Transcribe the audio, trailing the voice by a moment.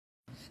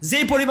যে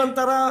পরিমাণ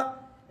তারা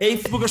এই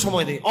ফেসবুকে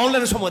সময় দেয়,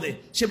 অনলাইনে সময় দেয়,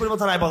 সে পরিমাণ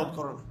তারা ইবাদত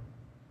করে না।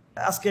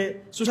 আজকে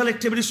সোশ্যাল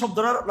অ্যাক্টিভিটিস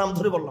শব্দটার নাম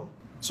ধরে বললাম।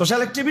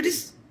 সোশ্যাল অ্যাক্টিভিটিস,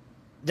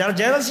 যারা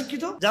জেনারেল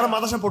শিক্ষিত, যারা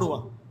মাদ্রাসা পড়ুয়া,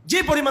 যে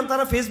পরিমাণ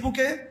তারা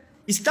ফেসবুকে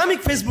ইসলামিক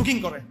ফেসবুকিং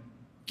করে,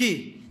 কি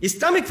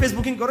ইসলামিক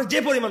ফেসবুকিং করে, যে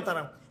পরিমাণ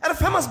তারা, এরা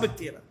ফেমাস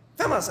ব্যক্তি, এরা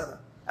ফেমাস, এরা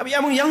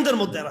এমন ইয়াংদের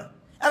মধ্যে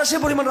এরা সে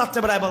পরিমাণ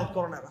রাত্রেবেলা ইবাদত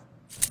করে না। এরা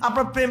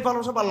আপনার প্রেম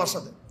ভালোবাসা আল্লাহর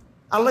সাথে,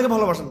 আল্লাহকে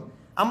ভালোবাসেন।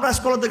 আমরা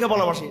স্কলারদেরকে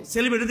ভালোবাসি,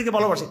 সেলিব্রিটিদেরকে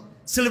ভালোবাসি,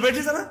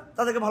 সেলিব্রিটি যারা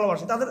তাদেরকে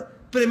ভালোবাসি, তাদের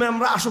প্রেমে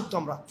আমরা আসক্ত।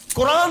 আমরা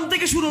কোরআন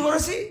থেকে শুরু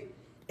করেছি,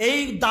 এই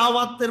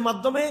দাওয়াতের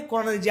মাধ্যমে,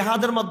 কোরআনের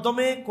জিহাদের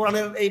মাধ্যমে,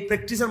 কোরআনের এই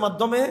প্র্যাকটিসের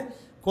মাধ্যমে,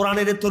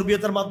 কোরআনের এই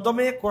তরবিয়তের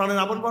মাধ্যমে, কোরআনের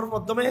আমল করার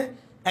মাধ্যমে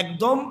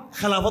একদম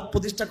খেলাফত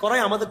প্রতিষ্ঠা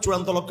করাই আমাদের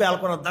চূড়ান্ত লক্ষ্য। আল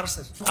কোরআন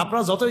দার্সের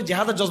আপনারা যতই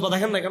জিহাদের জজবা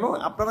দেখেন না কেন,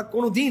 আপনারা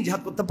কোনোদিন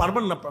জিহাদ করতে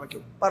পারবেন না, আপনারা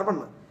কেউ পারবেন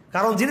না।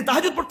 কারণ যিনি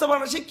তাহাজ্জুদ পড়তে পারে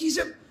না, সে কি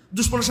হিসেব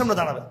দুশ্মনের সামনে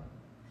দাঁড়াবে?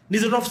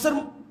 নিজের নফসের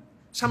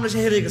সামনে সে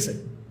হেরে গেছে,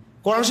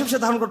 কোরআন শরীফ সে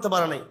ধারণ করতে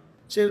পারে নাই,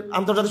 সে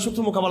আন্তর্জাতিক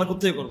শত্রু মোকাবেলা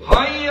করতেই করবে।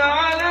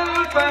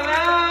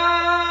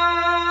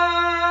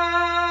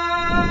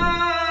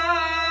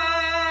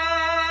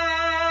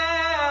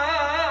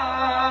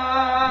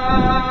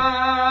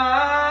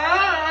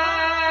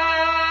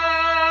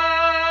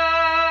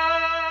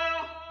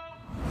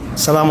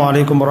 আসসালামু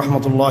আলাইকুম ওয়া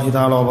রাহমাতুল্লাহি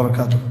তাআলা ওয়া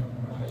বারাকাতুহু।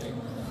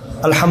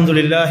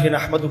 আলহামদুলিল্লাহি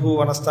নাহমাদুহু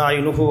ওয়া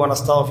নাস্তাঈনুহু ওয়া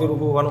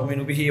নাস্তাগফিরুহু ওয়া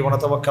নু'মিনু বিহি ওয়া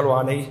নাতাওয়াক্কালু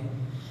আলাইহি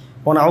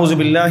ওয়া নাউযু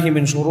বিল্লাহি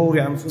মিন শুরুরি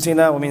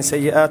আনফুসিনা ওয়া মিন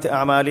সাইয়্যাতি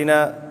আ'মালিনা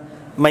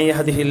মান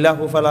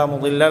ইয়াহদিহিল্লাহু ফালা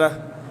মুদিল্লা লাহু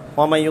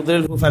ওয়া মান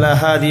ইউদ্লিলহু ফালা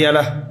হাদিয়া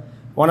লাহু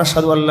ওয়া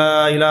নাশহাদু আন লা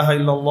ইলাহা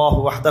ইল্লাল্লাহু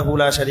ওয়াহদাহু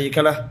লা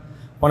শারীকা লাহু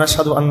ওয়া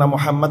নাশহাদু আন্না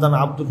মুহাম্মাদান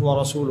আবদুহু ওয়া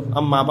রাসূলুহু।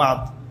 আম্মা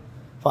বা'দ,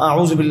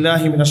 ফাআউযু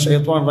বিল্লাহি মিনাশ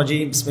শাইতানির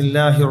রাজীম।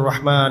 বিসমিল্লাহির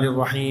রাহমানির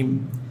রাহিম।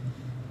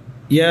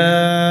 يا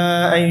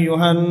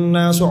أيها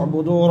الناس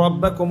اعبدوا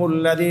ربكم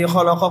الذي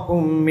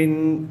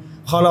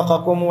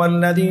خلقكم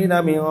والذين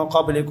من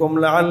قبلكم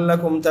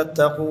لعلكم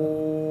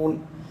تتقون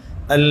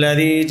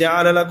الذي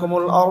جعل لكم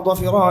الأرض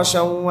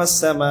فراشا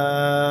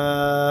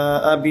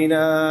والسماء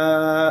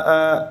بناء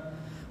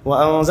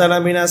وأنزل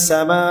من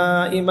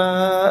السماء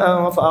ماء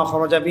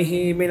فأخرج به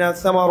من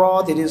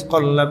الثمرات رزقا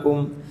لكم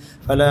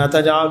فلا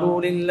تجعلوا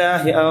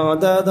لله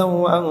أندادا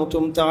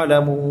وأنتم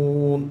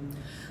تعلمون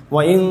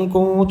وإن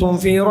كنتم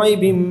في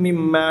ريب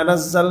مما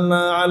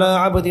نزلنا على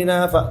عبدنا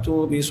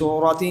فأتوا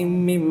بسورة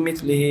من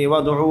مثله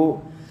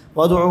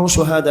وادعوا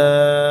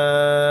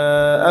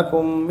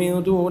شهداءكم من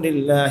دون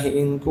الله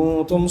إن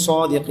كنتم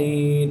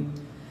صادقين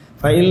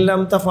فإن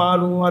لم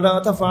تفعلوا ولا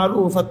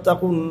تفعلوا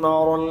فاتقوا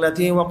النار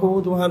التي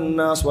وقودها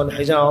الناس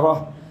والحجارة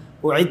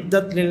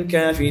أعدت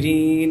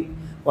للكافرين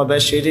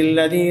وبشر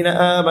الذين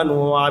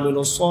آمنوا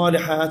وعملوا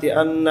الصالحات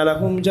أن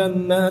لهم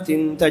جنات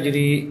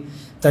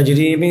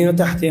تجري من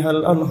تحتها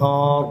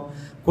الأنهار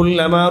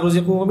كلما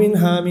رزقوا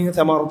منها من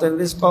ثمرة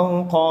رزقا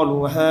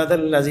قالوا هذا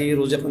الذي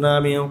رزقنا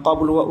من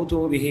قبل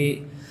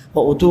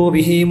وأتوا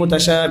به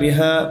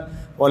متشابها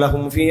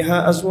ولهم فيها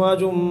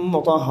أزواج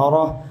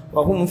مطهرة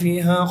وهم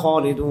فيها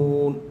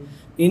خالدون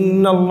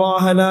إن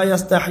الله لا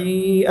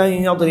يستحيي أن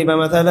يضرب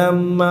مثلا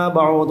ما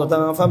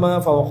بعوضة فما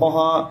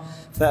فوقها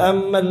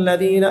فأما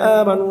الذين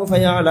آمنوا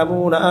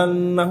فيعلمون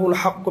أنه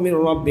الحق من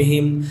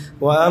ربهم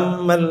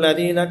وأما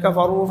الذين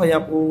كفروا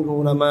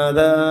فيقولون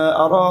ماذا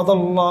أراد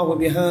الله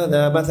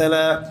بهذا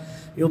مثلا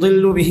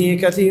يضل به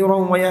كثيرا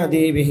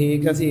ويهدي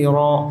به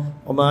كثيرا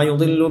وما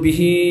يضل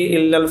به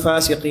إلا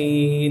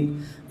الفاسقين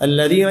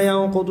الذين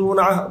ينقضون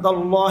عهد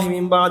الله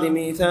من بعد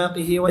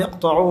ميثاقه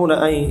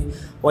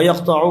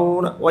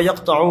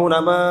ويقطعون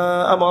ما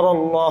أمر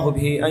الله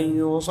به أن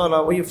يوصل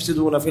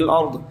ويفسدون في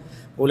الأرض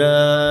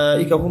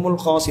أولئك هم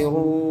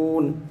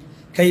الخاسرون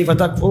كيف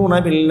تكفرون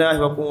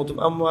بالله وكنتم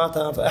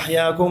أمواتا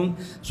فأحياكم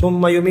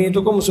ثم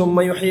يميتكم ثم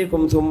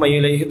يحييكم ثم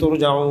إليه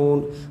ترجعون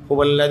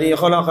هو الذي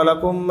خلق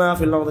لكم ما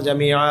في الأرض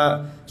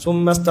جميعا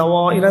ثم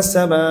استوى إلى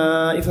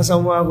السماء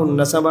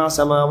فسواهن 7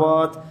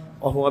 سماوات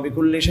وهو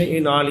بكل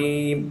شيء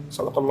عليم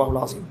صدق الله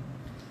العظيم।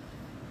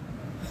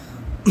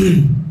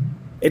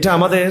 এটা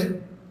আমাদের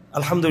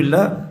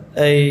আলহামদুলিল্লাহ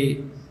এই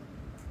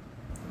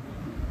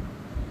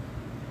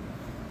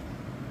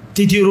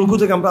তৃতীয় রুকু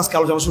থেকে আমরা আজকে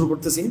আলোচনা শুরু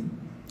করতেছি।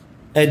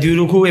 এই 2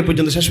 রুকু এই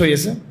পর্যন্ত শেষ হয়ে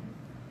গেছে।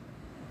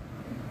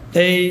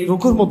 এই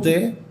রুকুর মধ্যে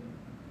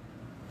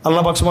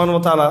আল্লাহ পাক সুবহানাহু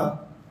ওয়া তাআলা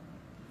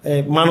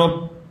মানব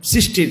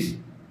সৃষ্টির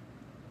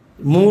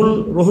মূল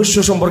রহস্য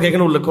সম্পর্কে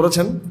এখানে উল্লেখ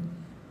করেছেন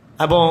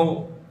এবং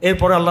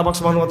এরপরে আল্লাহ পাক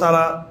সুবহানাহু ওয়া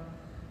তাআলা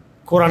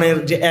কোরআনের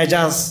যে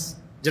এজাজ,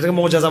 যেটাকে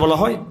মুআজিজা বলা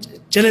হয়,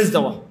 চ্যালেঞ্জ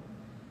দেওয়া,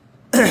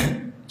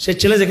 সেই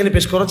চ্যালেঞ্জ এখানে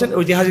পেশ করেছেন,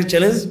 ঐতিহাসিক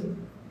চ্যালেঞ্জ।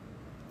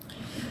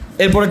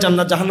 এরপরে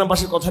জান্নাত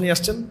জাহান্নামবাসীর কথা নিয়ে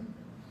আসছেন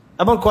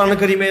এবং কোরআন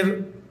কারীমের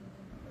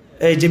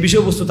এই যে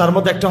বিষয়বস্তু, তার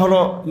মধ্যে একটা হলো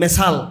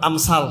মেসাল,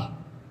 আমসাল,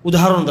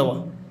 উদাহরণ দেওয়া।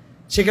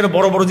 সেখানে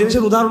বড় বড়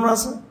জিনিসের উদাহরণ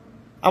আছে,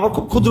 আবার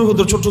খুব ক্ষুদ্র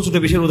ক্ষুদ্র ছোট ছোট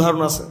বিষয়ের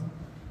উদাহরণ আছে।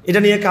 এটা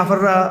নিয়ে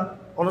কাফেররা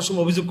অনেক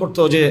সময় অভিযোগ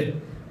করতো যে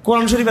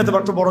কোরআন শরীফ এত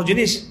একটা বড়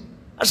জিনিস,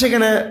 আর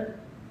সেখানে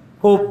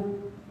খুব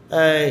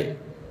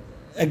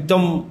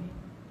একদম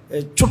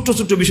ছোট্ট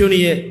ছোট্ট বিষয়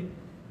নিয়ে,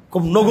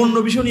 খুব নগণ্য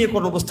বিষয় নিয়ে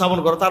কোরআন উপস্থাপন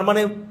করা, তার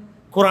মানে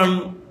কোরআন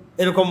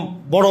এরকম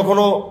বড়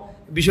কোনো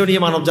বিষয়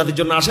নিয়ে মানব জাতির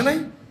জন্য আসে নাই।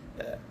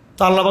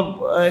 তো আল্লাহ পাক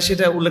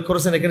সেটা উল্লেখ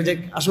করেছেন এখানে যে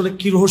আসলে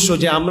কি রহস্য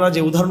যে আমরা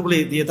যে উদাহরণগুলি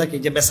দিয়ে থাকি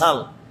যে মেসাল,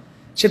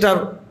 সেটার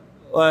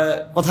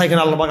কথা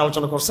এখানে আল্লাহ পাক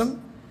আলোচনা করছেন।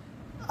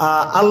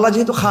 আল্লাহ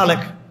যেহেতু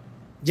খালেক,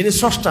 যিনি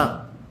স্রষ্টা,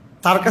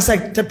 তার কাছে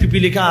একটা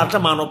পিপিলিকা আর একটা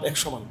মানব এক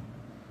সমান।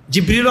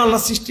 জিবরিলও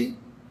আল্লাহর সৃষ্টি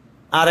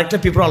আর একটা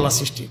পিঁপড়া আল্লাহর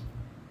সৃষ্টি।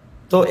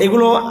 তো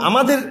এগুলো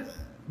আমাদের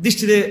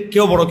দৃষ্টিতে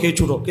কেউ বড় কেউ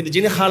ছোট, কিন্তু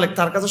যিনি খালেক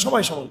তার কাছে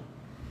সবাই সমান।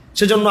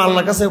 সেজন্য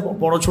আল্লাহর কাছে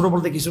বড় ছোট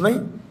বলতে কিছু নাই।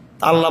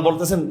 তা আল্লাহ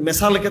বলতেছেন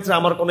মেসালের ক্ষেত্রে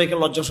আমার কোনো এখানে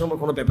লজ্জা শরমের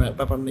কোনো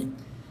ব্যাপার নেই।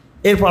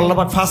 এরপর আল্লাহ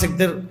পাক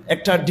ফাসিকদের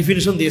একটা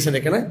ডিফিনিশন দিয়েছেন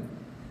এখানে।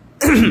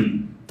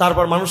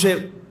 তারপর মানুষের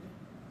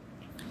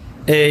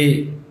এই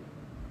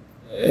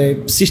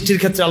সৃষ্টির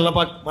ক্ষেত্রে আল্লাহ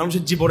পাক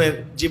মানুষের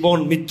জীবন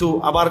মৃত্যু,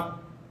 আবার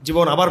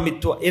জীবন আবার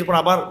মৃত্যু, এরপর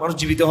আবার মানুষ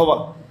জীবিত হওয়া,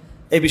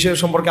 এই বিষয়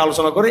সম্পর্কে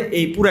আলোচনা করে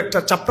এই পুরো একটা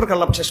চ্যাপ্টারকে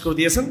আল্লাহ শেষ করে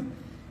দিয়েছেন।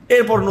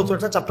 এরপর নতুন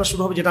একটা চ্যাপ্টার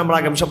শুরু হবে, যেটা আমরা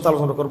আগামী সপ্তাহে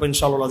আলোচনা করবো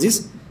ইনশাআল্লাহ আজিজ।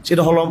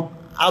 সেটা হলো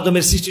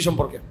আদমের সৃষ্টি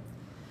সম্পর্কে।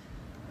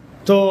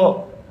 তো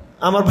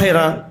আমার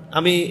ভাইয়েরা,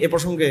 আমি এ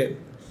প্রসঙ্গে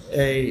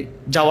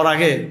যাওয়ার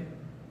আগে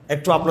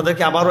একটু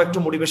আপনাদেরকে আবারও একটু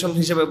মোটিভেশন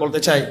হিসেবে বলতে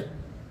চাই,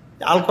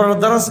 আল কোরআন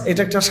দারাস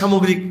এটা একটা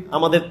সামগ্রিক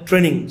আমাদের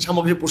ট্রেনিং,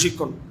 সামগ্রিক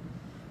প্রশিক্ষণ।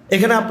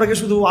 এখানে আপনাকে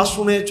শুধু ওয়াজ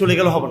শুনে চলে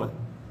গেলে হবে না।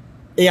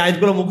 এই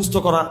আয়াতগুলো মুখস্থ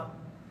করা,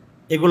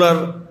 এগুলার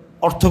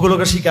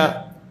অর্থগুলোকে শেখা,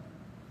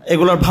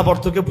 এগুলার ভাব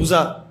অর্থকে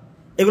বোঝা,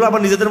 এগুলো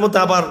আবার নিজেদের মধ্যে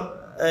আবার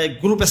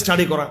গ্রুপে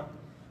স্টাডি করা,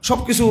 সব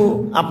কিছু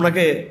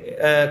আপনাকে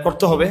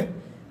করতে হবে।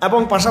 এবং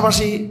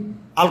পাশাপাশি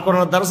আল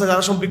কোরআন দারাসে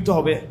যারা সম্পৃক্ত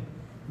হবে,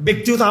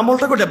 ব্যক্তিগত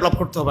আমলটাকে ডেভেলপ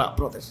করতে হবে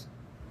আপনাদের।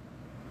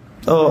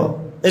 তো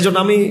এই জন্য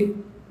আমি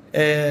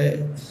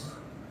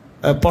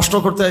প্রশ্ন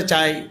করতে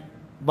চাই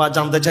বা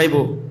জানতে চাইব,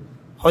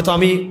 হয়তো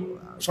আমি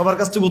সবার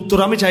কাছ থেকে উত্তর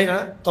আমি চাই না,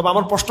 তবে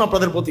আমার প্রশ্ন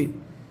আপনাদের প্রতি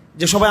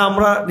যে সবাই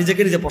আমরা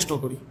নিজেকে নিজে প্রশ্ন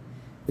করি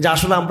যে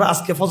আসলে আমরা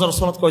আজকে ফজর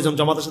সালাত কয়জন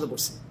জামাতের সাথে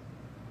পড়ছি?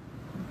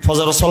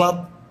 ফজর সালাত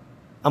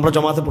আমরা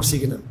জামাতে পড়ছি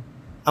কিনা?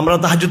 আমরা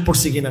তাহাজ্জুদ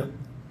পড়ছি কিনা?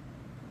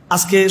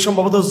 আজকে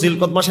সম্ভবত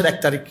জিলকদ মাসের 1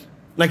 তারিখ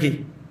নাকি?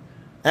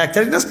 1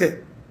 তারিখ না আজকে?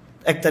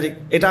 1 তারিখ।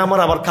 এটা আমার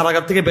আবার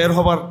কারাগার থেকে বের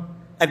হবার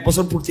 1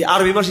 বছর পূর্তি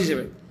আরবি মাস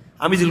হিসেবে।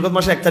 আমি জিলকদ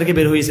মাসে 1 তারিখে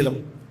বের হয়েছিলাম।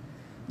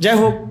 যাই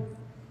হোক,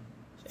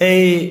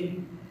 এই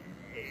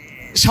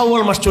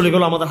শাওয়াল মাস চলে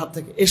গেল আমাদের হাত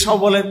থেকে। এই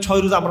শাওয়ালের 6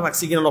 রোজা আমরা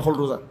রাখছি কিনা, নফল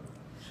রোজা,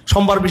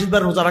 সোমবার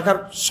বৃহস্পতিবার রোজা রাখার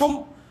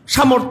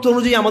সামর্থ্য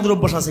অনুযায়ী আমাদের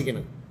অভ্যাস আছে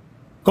কিনা?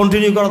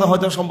 কন্টিনিউ করা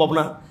হয়তো সম্ভব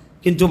না,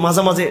 কিন্তু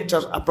মাঝে মাঝে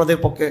আপনাদের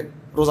পক্ষে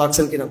রোজা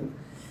রাখছেন কিনা,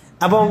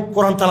 এবং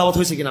কোরআন তেলাওয়াত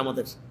হয়েছে কিনা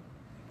আমাদের।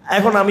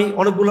 এখন আমি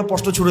অনেকগুলো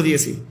প্রশ্ন ছুড়ে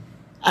দিয়েছি,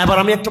 এবার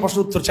আমি একটা প্রশ্ন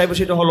উত্তর চাইবো।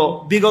 সেটা হলো,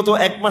 বিগত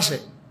 1 মাসে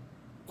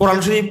কোরআন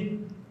শরীফ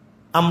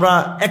আমরা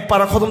 1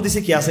 পারা খতম দিছি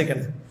কি আছে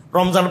এখানে?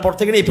 রমজানের পর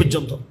থেকে এই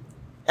পর্যন্ত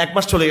 1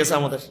 মাস চলে গেছে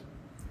আমাদের।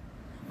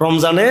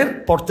 রমজানের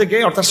পর থেকে,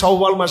 অর্থাৎ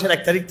শাওয়াল মাসের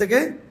 1 তারিখ থেকে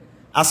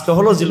আজকে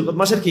হলো জিলকদ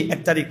মাসের কি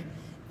 1 তারিখ।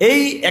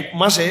 এই 1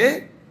 মাসে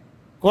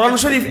কোরআন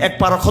শরীফ 1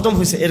 পারা খতম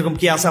হয়েছে, এরকম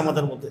কি আছে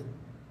আমাদের মধ্যে?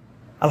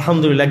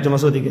 আলহামদুলিল্লাহ, একজন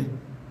আছে ওদিকে,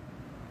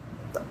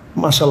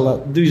 মাশাআল্লাহ,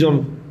 2 জন,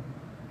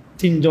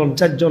 3 জন,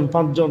 4 জন,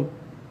 5 জন,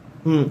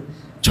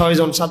 6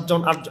 জন, 7 জন,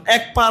 8 জন।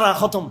 1 পারা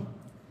খতম।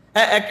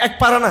 1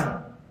 পারা না,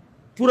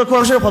 পুরো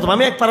কোরআন শরীফ খতম।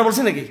 আমি 1 পারা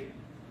বলছি নাকি?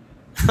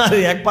 আরে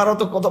 1 পারা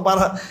তো কত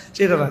পারা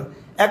সেটা না,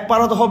 1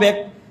 পারা তো হবে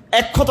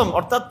 1 খতম,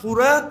 অর্থাৎ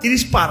পুরা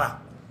 30 পারা।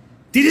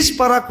 30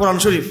 পারা কোরআন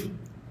শরীফ,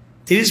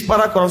 30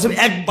 পারা কোরআন শরীফ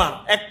একবার,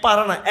 1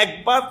 পারা না,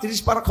 একবার 30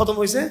 পারা খতম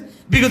হয়েছে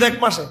বিগত 1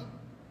 মাসে।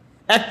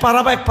 1 পারা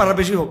বা 1 পারা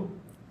বেশি হোক।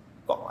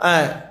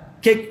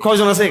 কে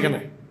কয়জন আছে এখানে?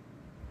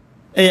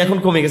 এই এখন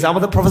কমে গেছে।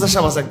 আমাদের প্রফেসর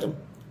সাহেব আছে একজন,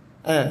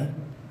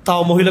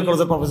 তাও মহিলা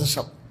কলেজের প্রফেসর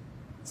সাহেব।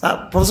 স্যার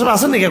প্রফেসর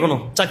আছেন নাকি এখনো?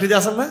 চাকরিতে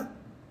আছেন না?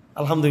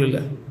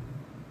 আলহামদুলিল্লাহ।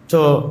 তো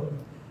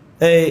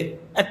এই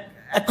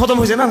 1 খতম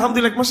হয়েছে না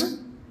আলহামদুলিল্লাহ 1 মাসে।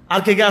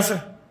 আর কে কে আছে?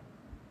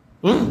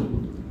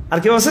 আর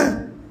কেউ আছে?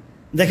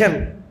 দেখেন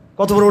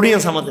কত বড়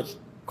অডিয়েন্স আমাদের,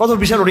 কত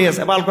বিশাল অডিয়েন্স,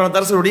 এবং আল কোরআন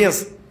দারাসের অডিয়েন্স।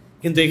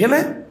 কিন্তু এখানে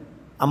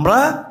আমরা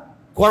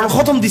কোরআন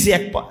খতম দিছি,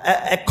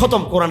 1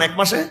 খতম কোরআন 1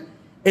 মাসে।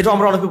 এটা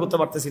আমরা অনেকে করতে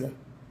পারতেছি না।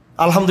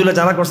 আলহামদুলিল্লাহ,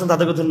 যারা করছেন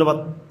তাদেরকে ধন্যবাদ,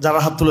 যারা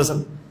হাত তুলেছেন।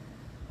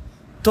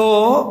 তো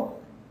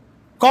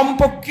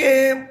কমপক্ষে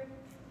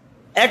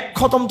 1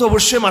 খতম তো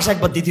অবশ্যই মাসে 1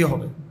 বার দিতে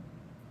হবে।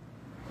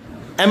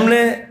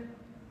 এমনি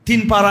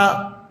 3 পারা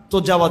তো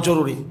যাওয়া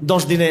জরুরি,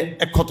 10 দিনে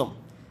 1 খতম।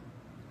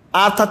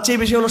 আর তার চেয়ে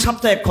বেশি হলো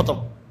সপ্তাহে 1 খতম।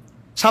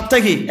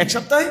 সপ্তাহে কি 1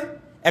 সপ্তাহে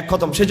 1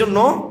 খতম। সেজন্য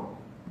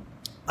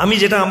আমি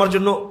যেটা আমার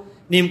জন্য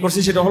নিয়ম করছি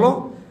সেটা হলো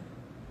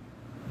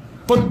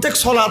প্রত্যেক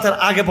সলাতের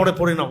আগে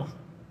পড়ে নেওয়া।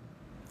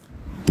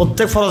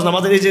 প্রত্যেক ফরজ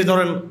নামাজের, এই যে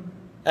ধরেন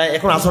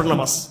এখন আসর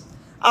নামাজ,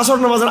 আসর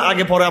নামাজের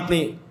আগে পরে আপনি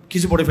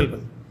কিছু পড়ে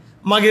ফেলবেন,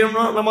 মাগরিব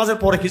নামাজের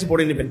পরে কিছু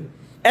পড়ে নেবেন,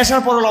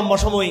 এশার পরে লম্বা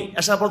সময়,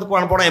 এশার পরে তো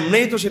কোরআন পড়া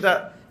এমনিই তো সেটা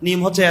নিয়ম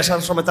হচ্ছে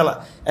এশার সময়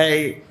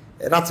এই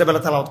রাত্রেবেলা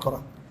তেলাওয়াত করা।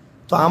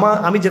 তো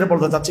আমি যেটা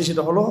বলতে চাচ্ছি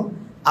সেটা হলো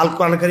আল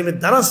কোরআন কারীমের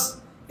দারাস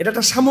এটা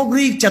একটা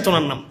সামগ্রিক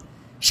চেতনার নাম,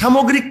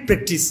 সামগ্রিক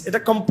প্র্যাকটিস। এটা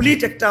কমপ্লিট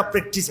একটা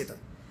প্র্যাকটিস, এটা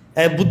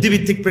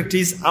বুদ্ধিভিত্তিক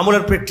প্র্যাকটিস,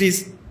 আমলের প্র্যাকটিস।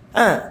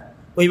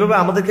 ওইভাবে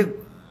আমাদেরকে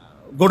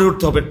গড়ে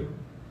উঠতে হবে।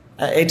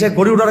 এটা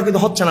গড়ে ওঠাটা কিন্তু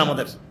হচ্ছে না,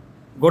 আমাদের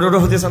গড়ে ওঠা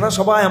হতেছে না।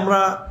 সবাই আমরা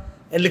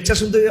লেকচার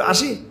শুনতে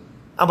আসি,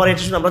 আবার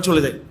এটা শুনে আমরা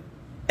চলে যাই।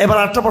 এবার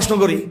একটা প্রশ্ন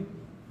করি,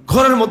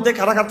 ঘরের মধ্যে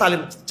কারা কারা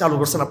তালিম চালু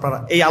করছেন আপনারা?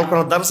 এই আল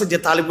কোরআন দারসে যে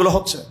তালিমগুলো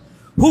হচ্ছে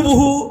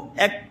হুবহু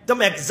একদম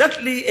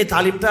এক্স্যাক্টলি এই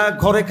তালিমটা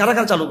ঘরে কারা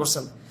কারা চালু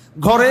করছেন?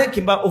 ঘরে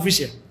কিংবা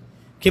অফিসে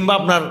কিংবা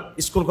আপনার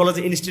স্কুল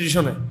কলেজে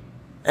ইনস্টিটিউশনে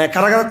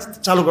কারা কারা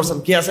চালু করছেন?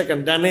 কে আছে? কেন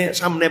ডানে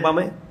সামনে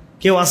বামে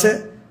কেউ আছে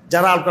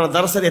যারা আল কোরআন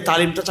দারসের এই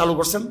তালিমটা চালু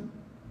করছেন?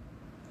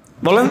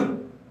 বলেন,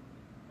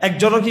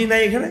 একজনও কি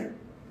নাই এখানে?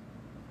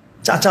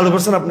 চালু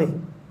করছেন আপনি?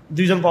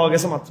 2 জন পাওয়া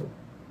গেছে, মাত্র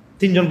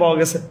 3 জন পাওয়া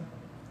গেছে।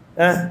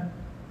 হ্যাঁ,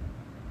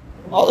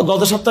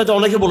 গত সপ্তাহে তো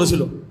অনেকে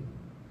বলেছিল।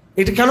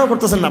 এটা কেন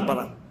করতেছেন না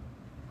আপনারা?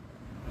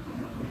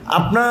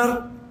 আপনার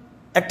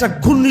একটা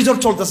ঘূর্ণিঝড়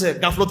চলতেছে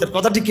গাফলতের,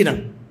 কথা ঠিক কিনা?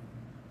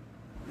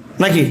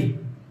 নাকি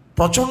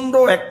প্রচন্ড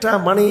একটা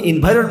মানে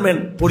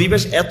এনভায়রনমেন্ট,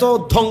 পরিবেশ এত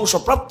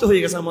ধ্বংসপ্রাপ্ত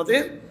হয়ে গেছে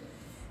আমাদের।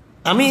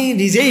 আমি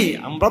নিজেই,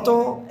 আমরা তো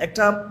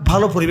একটা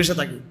ভালো পরিবেশে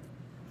থাকি,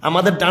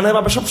 আমাদের ডানে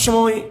বামে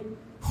সবসময়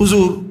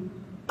হুজুর,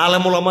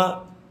 আলেম ওলামা,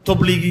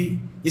 তবলিগি,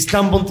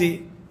 ইসলামপন্থী,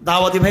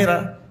 দাওয়াতি ভাইরা,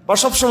 বা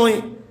সবসময়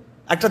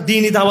একটা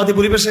দ্বীনি দাওয়াতি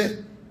পরিবেশে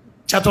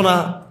চেতনা,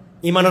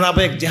 ইমানের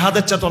আবেগ,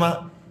 জেহাদের চেতনা,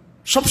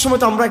 সবসময়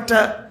তো আমরা একটা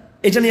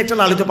এটা নিয়ে একটা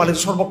লালিত পালিত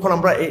সর্বক্ষণ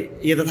আমরা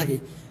ইয়েতে থাকি।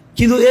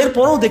 কিন্তু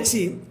এরপরেও দেখছি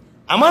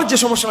আমার যে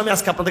সমস্যা আমি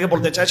আজকে আপনাদেরকে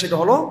বলতে চাই সেটা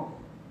হলো,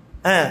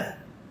 হ্যাঁ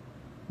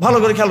ভালো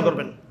করে খেয়াল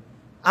করবেন,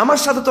 আমার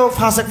সাথে তো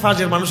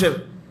ফাজের মানুষের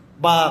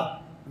বা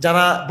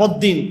যারা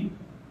বদ্দিন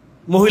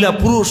মহিলা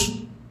পুরুষ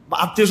বা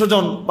আত্মীয়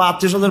স্বজন বা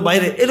আত্মীয় স্বজনের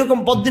বাইরে এরকম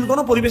বদ্দিন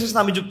কোনো পরিবেশের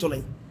সাথে আমি যুক্ত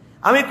নেই।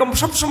 আমি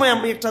সবসময়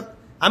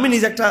আমি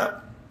নিজে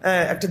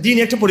একটা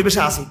দিনই একটা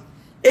পরিবেশে আছি।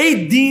 এই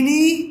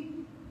দিনই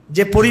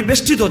যে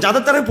পরিবেষ্টিত,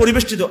 যাদের দ্বারা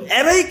পরিবেষ্টিত,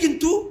 এরাই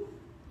কিন্তু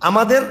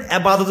আমাদের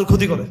ইবাদতের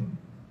ক্ষতি করে,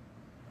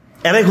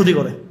 এরাই ক্ষতি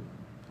করে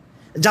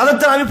যাদের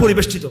দ্বারা আমি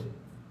পরিবেষ্টিত।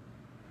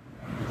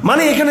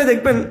 মানে এখানে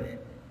দেখবেন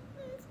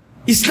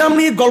ইসলাম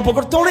নিয়ে গল্প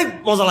করতে অনেক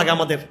মজা লাগে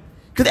আমাদের,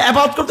 কিন্তু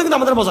ইবাদত করতে কিন্তু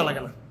আমাদের মজা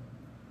লাগে না।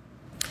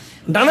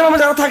 ডানে বামে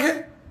যারা থাকে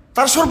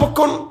তার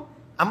সর্বক্ষণ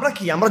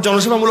আমরা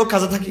জনসেবামূলক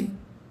কাজে থাকি,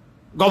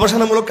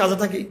 গবেষণামূলক কাজে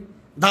থাকি,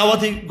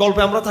 দাওয়াতি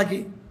গল্পে আমরা থাকি।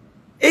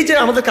 এই যে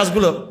আমাদের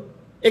কাজগুলো,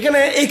 এখানে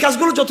এই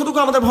কাজগুলো যতটুকু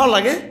আমাদের ভালো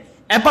লাগে,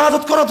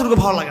 ইবাদত করা অতটুকু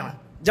ভালো লাগে না।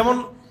 যেমন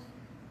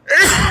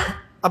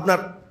আপনার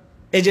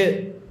এই যে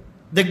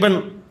দেখবেন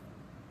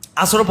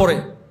আসর পরে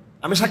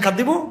আমি সাক্ষাৎ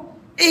দিব,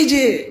 এই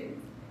যে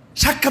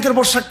সাক্ষাতের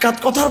পর সাক্ষাৎ,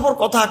 কথার পর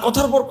কথা,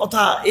 কথার পর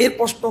কথা, এর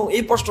প্রশ্ন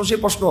এই প্রশ্ন সেই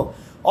প্রশ্ন,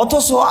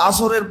 অথচ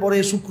আসরের পরে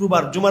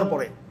শুক্রবার জুমার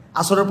পরে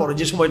আসরের পরে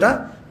যে সময়টা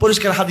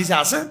পরিষ্কার হাদিসে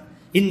আছে,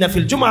 ইন্না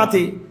ফিল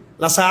জুমাতি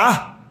লাসাআহ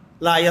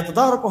লা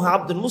ইয়াতাদারাকুহা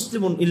আবদুন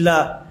মুসলিমুন ইল্লা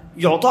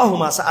ইউতাহু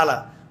মা সাআলা।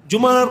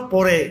 জুমার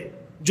পরে,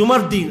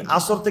 জুমার দিন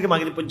আসর থেকে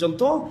মাগরিব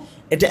পর্যন্ত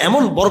এটা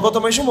এমন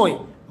বরকতময় সময়,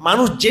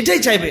 মানুষ যেটাই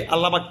চাইবে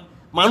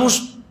মানুষ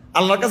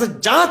আল্লাহর কাছে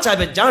যা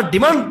চাইবে, যা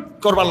ডিমান্ড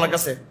করবে আল্লাহর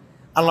কাছে,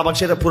 আল্লাহ পাক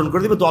সেটা পূরণ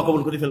করে দিবে, দোয়া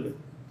কবুল করে ফেলবে।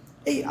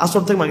 এই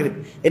আসর থেকে মাগরিব,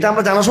 এটা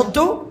আমরা জানা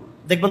সত্ত্বেও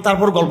দেখবেন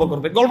তারপর গল্প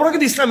করবে। গল্পটা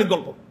কিন্তু ইসলামিক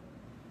গল্প।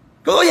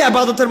 ওই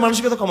ইবাদতের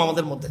মানসিকতা কম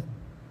আমাদের মধ্যে,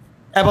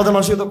 ইবাদতের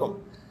মানসিকতা কম।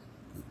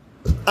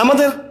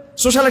 আমাদের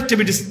সোশ্যাল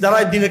অ্যাক্টিভিটিস যারা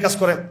দিনের কাজ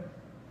করে,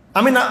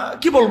 আমি না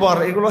কি বলবো আর,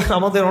 এগুলো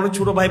আমাদের অনেক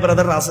ছোট ভাই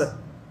ব্রাদাররা আছে,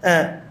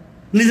 হ্যাঁ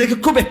নিজেকে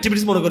খুব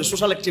অ্যাক্টিভিটিস মনে করি,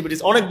 সোশ্যাল অ্যাক্টিভিটিস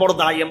অনেক বড়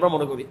দায়ী আমরা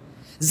মনে করি।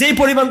 যেই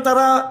পরিমাণ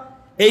তারা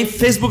এই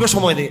ফেসবুকে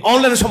সময় দেয়,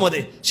 অনলাইনে সময়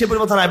দেয়, সে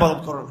পরিমাণ তারা ইবাদত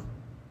করে না।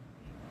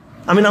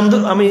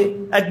 আমি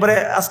একবারে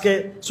আজকে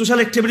সোশ্যাল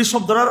অ্যাক্টিভিটিস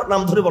শব্দটার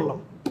নাম ধরে বললাম।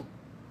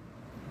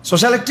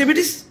 সোশ্যাল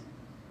অ্যাক্টিভিটিস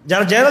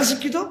যারা জেনারেল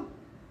শিক্ষিত,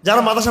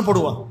 যারা মাদ্রাসা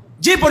পড়ুয়া,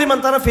 যে পরিমাণ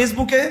তারা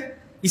ফেসবুকে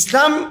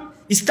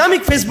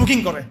ইসলামিক ফেসবুকিং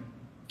করে,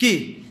 কি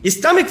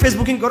ইসলামিক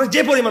ফেসবুকিং করে,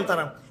 যে পরিমাণ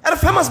তারা, এরা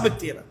ফেমাস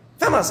ব্যক্তি, এরা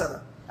ফেমাস,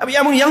 আমি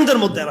এমন ইয়াংদের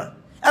মধ্যে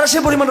এরা সে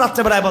পরিমাণ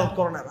রাত্রেবেলা ইবাদত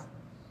করে না। এরা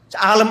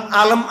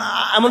আলম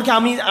এমনকি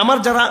আমার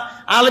যারা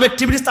আলেম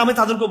অ্যাক্টিভিটিস আমি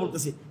তাদেরকেও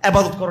বলতেছি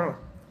ইবাদত করে না,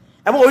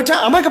 এবং ওইটা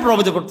আমাকে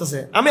প্রভাবিত করতেছে।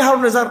 আমি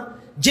হারুন রেজার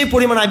যে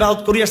পরিমাণ ইবাদত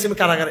করি আসছি আমি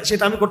কারাগারে,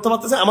 সেটা আমি করতে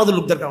পারতেছি আমাদের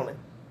লোকদের কারণে,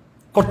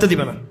 করতে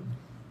দিবে না।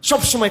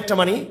 সবসময় একটা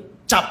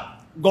চাপ,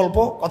 গল্প,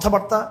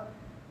 কথাবার্তা,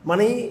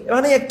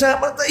 একটা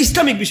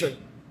ইসলামিক বিষয়।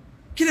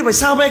 কি রে ভাই,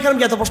 সাহাবায়ে কেরাম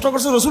কি এত প্রশ্ন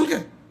করছে রসুলকে?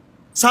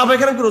 সাহাবায়ে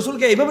কেরাম কি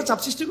রসুলকে এইভাবে চাপ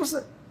সৃষ্টি করছে?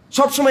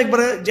 সবসময়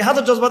একবারে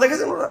জেহাদের জজবা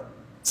দেখেছেন ওরা?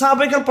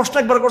 সাহাবায়ে কেরাম প্রশ্ন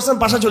একবার করছেন,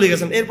 বাসা চলে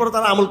গেছেন, এরপরে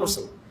তারা আমল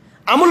করছেন।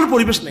 আমলের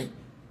পরিবেশ নেই।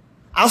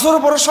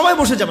 আসরের পরে সবাই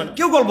বসে যাবেন,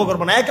 কেউ গল্প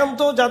করবে না, একান্ত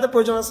যাদের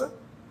প্রয়োজন আছে।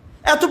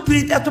 এত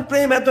প্রীত, এত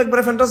প্রেম, এত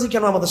একবারে ফ্যান্টাসি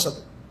কেন আমাদের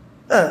সাথে?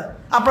 হ্যাঁ,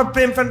 আপনার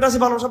প্রেম ফ্যান্টাসি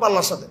ভালোবাসা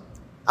আল্লাহর সাথে,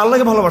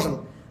 আল্লাহকে ভালোবাসেন।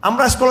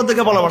 আমরা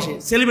স্কলারদেরকে ভালোবাসি,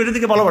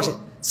 সেলিব্রিটিদেরকে ভালোবাসি,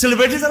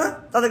 সেলিব্রিটি যারা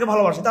তাদেরকে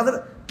ভালোবাসি, তাদের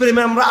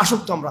প্রেমে আমরা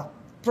আসক্ত।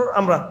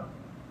 আমরা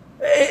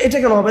এটা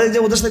কেন হবে যে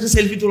ওদের সাথে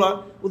সেলফি তোলা,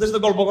 ওদের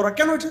সাথে গল্প করা,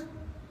 কেন এটা?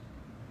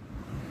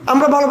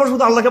 আমরা ভালোবাসবো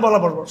তো আল্লাহকে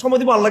ভালোবাসবো, সময়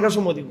দিব আল্লাহকে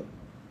সময় দিব।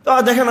 তো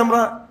দেখেন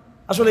আমরা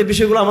আসলে এই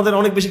বিষয়গুলো আমাদের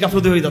অনেক বেশি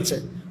গাফলতি হয়ে যাচ্ছে।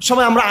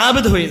 সবাই আমরা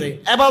আবেদ হয়ে যাই,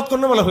 ইবাদত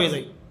করতে বলা হয়ে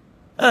যাই।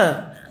 হ্যাঁ,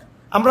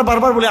 আমরা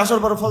বারবার বলি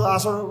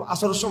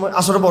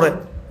আসরের পরে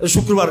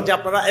শুক্রবার যে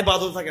আপনারা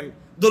ইবাদতে থাকেন,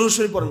 দরুদ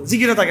শরীফ পড়েন,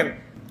 জিকিরে থাকেন।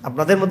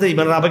 আপনাদের মধ্যে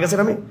ইমানের আবেগ আছে,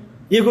 আমি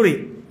করি,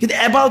 কিন্তু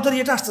ইবাদতের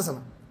এটা আসতেছে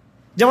না।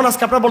 যেমন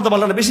আজকে আপনারা বলতে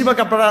পারলেন না, বেশিরভাগ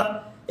আপনারা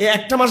এই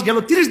একটা মাস গেল,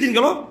 30 দিন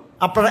গেল,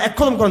 আপনারা এক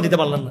কদম কোরআন দিতে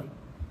পারলেন না।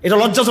 এটা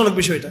লজ্জাজনক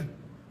বিষয়, এটা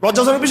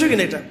লজ্জাজনক বিষয়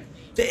কিনা এটা?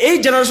 তো এই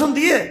জেনারেশন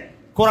দিয়ে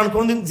কোরআন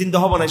কোনদিন জিন্দা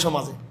হবে না এই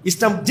সমাজে,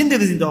 ইসলাম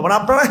জিন্দিতে জিন্দা হবে না।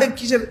 আপনারা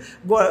কিসের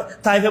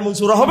তাইফে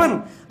মনসুরা হবেন,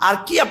 আর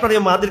কি আপনার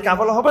মাহাদির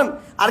কাফেলা হবেন,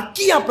 আর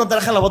কি আপনার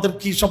দ্বারা খেলাফতের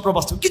কি স্বপ্ন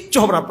বাস্তব, কিচ্ছু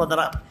হবে না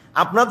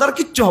আপনার দ্বারা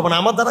কিচ্ছু হবে না,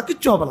 আমার দ্বারা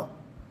কিচ্ছু হবে না।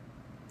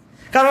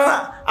 কারণ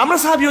আমরা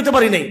সাহাবী হতে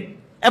পারি নাই।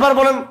 এবার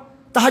বলেন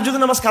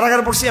তাহাজ্জুদের নামাজ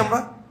কারাগারে পড়ছি আমরা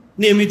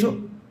নিয়মিত,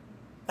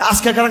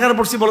 আজকে কারাগারে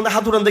পড়ছি বলেন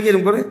হাত উড়ান দেখি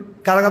এরকম করে,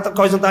 কারাগার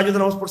কয়জন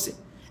তাহাজ্জুদের নামাজ পড়ছি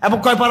এবং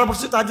কয় পারা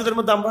পড়ছি তাহাজ্জুদের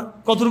মধ্যে, আমরা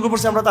কতটুকু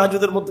পড়ছি আমরা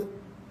তাহাজ্জুদের মধ্যে।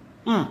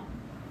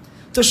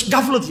 তো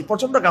গাফলতি,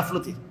 প্রচন্ড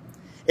গাফলতি।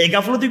 এই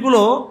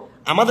গাফলতিগুলো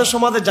আমাদের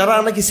সমাজে যারা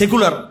নাকি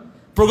সেকুলার,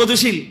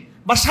 প্রগতিশীল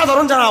বা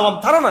সাধারণ যারা আওয়াম,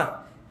 তারা না।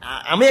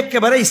 আমি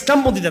একেবারে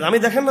ইসলামপন্থীদের, আমি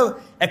দেখেন না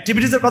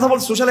অ্যাক্টিভিটিসের কথা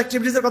বলছি, সোশ্যাল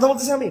অ্যাক্টিভিটিসের কথা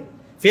বলতেছি আমি।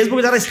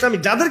 ফেসবুকে যারা ইসলামিক,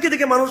 যাদেরকে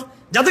দেখে মানুষ,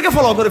 যাদেরকে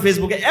ফলো করে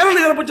ফেসবুকে, এরা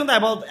নিজেরা পর্যন্ত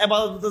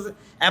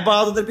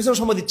আবাদতের পিছনে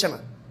সময় দিচ্ছে না।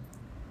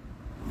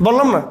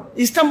 বললাম না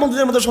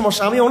ইসলামপন্থীদের মধ্যে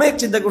সমস্যা। আমি অনেক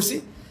চিন্তা করছি,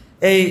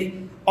 এই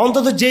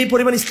অন্তত যেই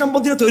পরিমাণ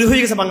ইসলামপন্থীরা তৈরি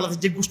হয়ে গেছে বাংলাদেশ,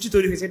 যে গোষ্ঠী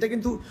তৈরি হয়েছে, এটা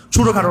কিন্তু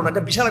ছোটখাটো না,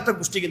 এটা বিশাল একটা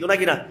গোষ্ঠী কিন্তু,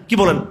 নাকি না? কি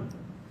বলেন?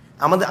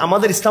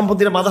 আমাদের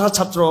ইসলামপন্থীরা মাদ্রাসার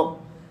ছাত্র,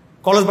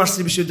 কলেজ,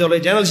 ভার্সিটি,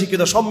 বিশ্ববিদ্যালয়, জেনারেল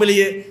শিক্ষিত, সব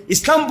মিলিয়ে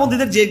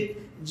ইসলামপন্থীদের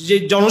যে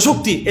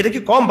জনশক্তি, এটা কি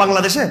কম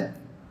বাংলাদেশে?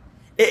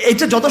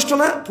 এইটা যথেষ্ট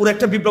না পুরো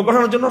একটা বিপ্লব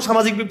ঘটানোর জন্য?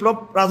 সামাজিক বিপ্লব,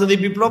 রাজনৈতিক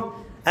বিপ্লব,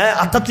 হ্যাঁ,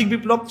 আধ্যাত্মিক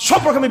বিপ্লব,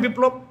 সব রকমের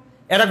বিপ্লব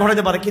এরা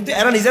ঘটাতে পারে, কিন্তু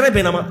এরা নিজেরাই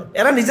বেনামা,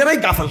 এরা নিজেরাই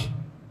গাফল।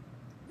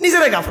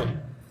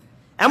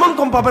 এমন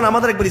কম পাবেন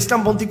আমাদের একবার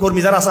ইসলামপন্থী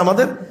কর্মী যারা আছে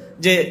আমাদের,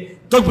 যে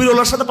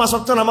তাকবীরুল্লাহর সাথে 5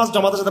 ওয়াক্ত নামাজ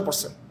জামাতের সাথে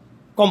পড়ছে,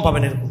 কম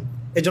পাবেন এরকম।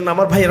 এই জন্য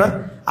আমার ভাইয়েরা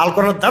আল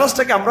কোরআনের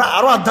দারাজটাকে আমরা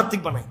আরো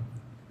আধ্যাত্মিক বানাই।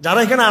 যারা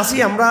এখানে আসি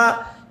আমরা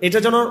এটা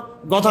যেন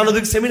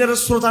গতানুগতিক সেমিনারের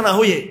শ্রোতা না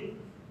হয়ে,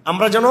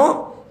 আমরা যেন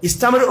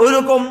ইসলামের ওই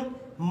রকম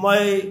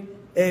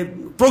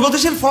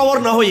প্রগতিশীল ফলোয়ার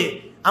না হয়ে,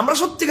 আমরা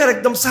সত্যিকার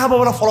একদম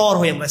সাহাবাওয়ালা ফলোয়ার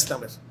হই আমরা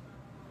ইসলামের।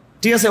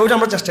 ঠিক আছে, ওইটা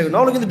আমরা চেষ্টা করি,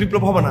 নাহলে কিন্তু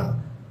বিপ্লব হবে না।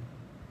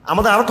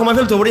 আমাদের আরো কমা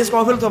ফেলতে হবে, অডিয়েন্স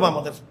কমা ফেলতে হবে,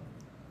 আমাদের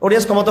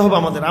অডিয়েন্স কমাতে হবে,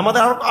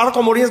 আমাদের আরো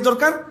কম অডিয়েন্স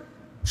দরকার,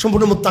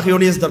 সম্পূর্ণ মুত্তাকি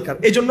অডিয়েন্স দরকার।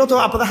 এই জন্য তো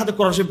আপনাদের হাতে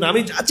কোরআন শরীফ না। আমি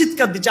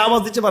চিৎকার দিচ্ছি,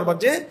 আওয়াজ দিচ্ছি বারবার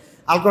যে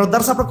আল কোরআন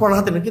দারস আপনার কোরআন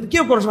হাতে নেন, কিন্তু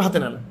কেউ কোরআন হাতে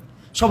নেন।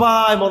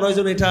 সবাই মনে হয়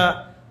যেন এটা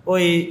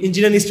ওই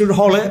ইঞ্জিনিয়ারিং ইনস্টিটিউট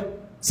হলে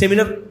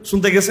সেমিনার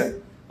শুনতে গেছে,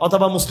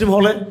 অথবা মুসলিম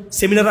হলে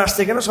সেমিনার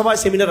আসছে কেন, সবাই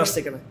সেমিনার আসছে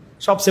কেন,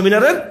 সব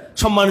সেমিনারের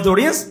সম্মানিত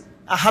অডিয়েন্স,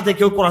 হাতে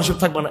কেউ কোরআন শরীফ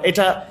থাকবে না।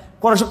 এটা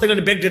কোরআন শরীফ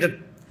থাকলে ব্যাকডেটেড।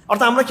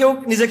 অর্থাৎ আমরা কেউ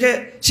নিজেকে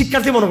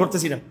শিক্ষার্থী মনে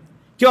করতেছি না,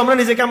 কেউ আমরা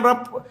নিজেকে আমরা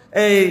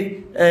এই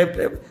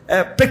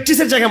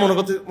প্র্যাকটিসের জায়গায় মনে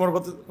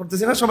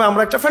করতেছি না, সবাই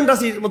আমরা একটা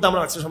ফ্যান্টাসির মধ্যে আমরা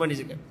রাখছি সবাই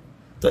নিজেকে।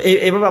 তো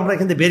এইভাবে আমরা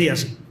এখান থেকে বেরিয়ে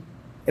আসি।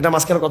 এটা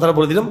মাঝখানে কথাটা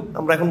বলে দিলাম,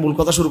 আমরা এখন মূল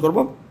কথা শুরু করব।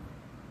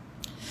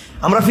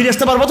 আমরা ফিরে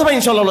আসতে পারবো তো ভাই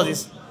ইনশাআল্লাহ?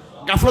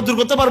 গাফলত দূর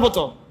করতে পারবো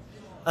তো?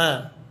 হ্যাঁ,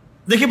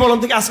 দেখি বলুন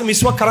থেকে আজকে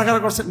মিসওয়াক কারা কারা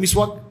করছেন?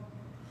 মিসওয়াক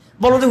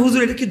বলো যে হুজুর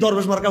এটা কি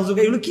দরবেশ মার্কা হুজুর,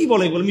 এগুলো কি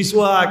বলে? এগুলো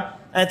মিসওয়াক,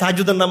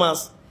 তাহাজ্জুদের নামাজ,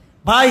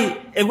 ভাই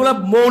এগুলা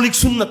মৌলিক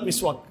সুন্নাত।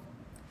 মিসওয়াক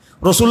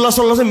রাসূলুল্লাহ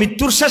সাল্লাল্লাহু আলাইহি ওয়াসাল্লাম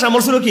মৃত্যুর শেষ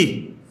আমল ছিল কি?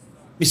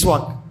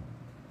 মিসওয়াক।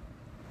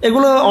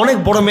 এগুলো অনেক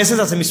বড় মেসেজ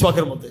আছে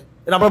মিসওয়াকের মধ্যে,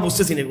 এটা আমরা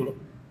বুঝতেছি না এগুলো।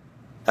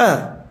 হ্যাঁ,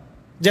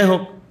 যাই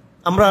হোক,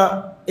 আমরা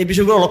এই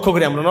বিষয়গুলো লক্ষ্য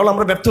করি আমরা, নাহলে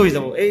আমরা ব্যর্থ হয়ে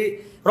যাবো। এই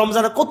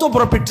রমজানে কত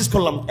বড় প্র্যাকটিস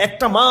করলাম,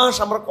 একটা মাস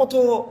আমরা কত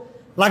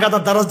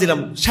লাগাতার দারাজ দিলাম।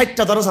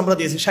 60টা দারাজ আমরা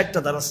দিয়েছি, 60টা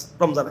দারাজ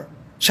রমজানে,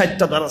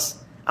 60টা দারাজ।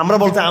 আমরা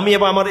বলতে আমি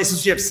এবং আমার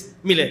অ্যাসোসিয়েটস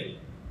মিলে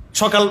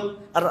সকাল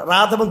আর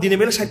রাত এবং দিনে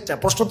মিলে 60টা,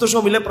 প্রশ্নোত্তর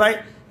সহ মিলে প্রায়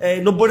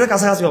 90টার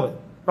কাছাকাছি হবে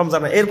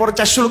রমজানে। এরপরে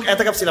 400 লোক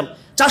এতেকাফ ছিলাম,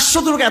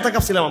 400 লোক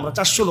এতেকাফ ছিলাম আমরা,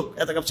 400 লোক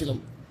এতেকাফ ছিলাম।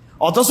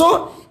 অথচ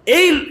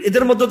এই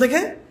এদের মধ্য থেকে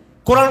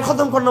কোরআন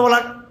খতম করানোওয়ালা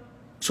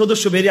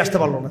সদস্য বেরিয়ে আসতে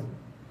পারলো না।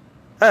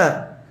 হ্যাঁ,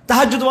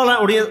 তাহাজ্জুদওয়ালা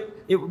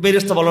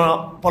বেরিয়ে আসতে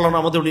পারলো না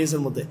আমাদের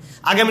অডিয়েন্সের মধ্যে।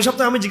 আগামী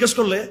সপ্তাহে আমি জিজ্ঞেস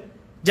করলে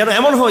যেন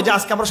এমন হয় যে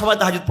আজকে আমরা সবাই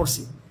তাহাজ্জুদ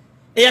পড়ছি,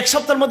 এই এক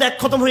সপ্তাহের মধ্যে এক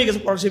খতম হয়ে গেছে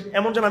কোরআন শরীফ,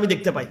 এমন যেন আমি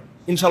দেখতে পাই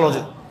ইনশাআল্লাহ।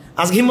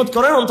 আজকে হিম্মত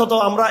করেন, অন্তত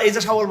আমরা এই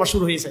যে শাওয়াল মাস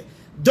শুরু হয়েছে,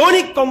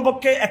 দৈনিক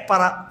কমপক্ষে 1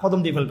 পারা খতম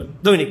দিয়ে ফেলবেন।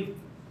 দৈনিক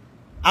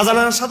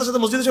আজানের সাথে সাথে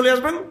মসজিদে চলে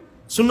আসবেন,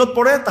 সুন্নত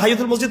পড়ে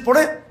তাহিয়াতুল মসজিদ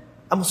পড়ে,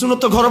 সুন্নত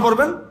তো ঘরে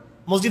পড়বেন,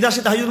 মসজিদে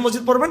আসে তাহিয়াতুল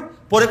মসজিদ পড়বেন,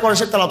 পরে কোরআন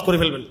শরীফ তেলাওয়াত করে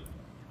ফেলবেন।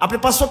 আপনি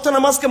 5 ওয়াক্ত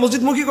নামাজকে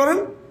মসজিদমুখী করেন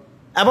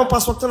এবং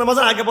 5 ওয়াক্ত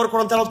নামাজের আগে পর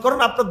কোরআন তেলাওয়াত করেন,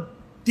 আপনার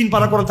 3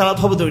 পারা কোরআন তেলাওয়াত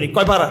হবে দৈনিক।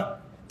 কয় পারা?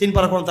 3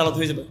 পারা কোরআন তেলাওয়াত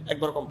হয়ে যাবে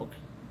একবার কমপক্ষে।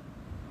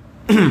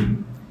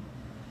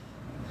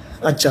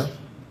 আচ্ছা,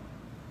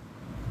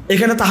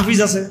 এখানে তাহফিজ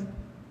আছে,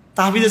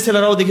 তাহফিজের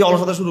ছেলেরাও দেখি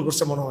অলসতা শুরু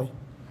করছে মনে হয়।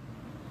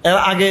 এর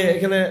আগে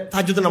এখানে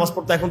তাহাজ্জুদের নামাজ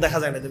পড়তে এখন দেখা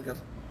যায় না এদেরকার,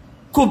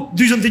 খুব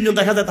 2-3 জন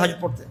দেখা যায় তাহাজ্জুদ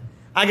পড়তে।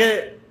 আগে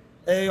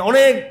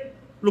অনেক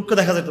লোককে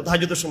দেখা যেত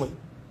তাহাজ্জুদের সময়,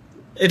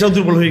 এটাও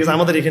দুর্বল হয়ে গেছে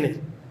আমাদের এখানে।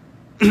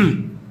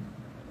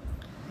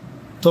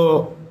 তো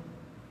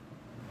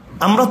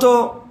আমরা তো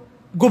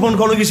গোপন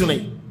কোনো কিছু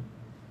নেই,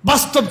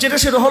 বাস্তব যেটা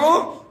সেটা হলো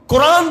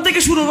কোরআন থেকে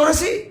শুরু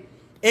করেছি।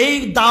 এই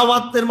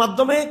দাওয়াতের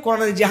মাধ্যমে,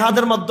 কোরআনের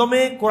জিহাদের মাধ্যমে,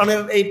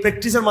 কোরআনের এই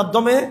প্র্যাকটিসের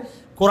মাধ্যমে,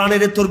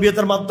 কোরআনের এই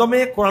তরবিয়তের মাধ্যমে,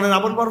 কোরআনের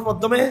আমল করার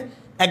মাধ্যমে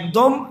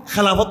একদম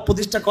খেলাফত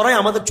প্রতিষ্ঠা করাই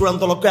আমাদের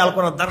চূড়ান্ত লক্ষ্য আল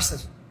কোরআন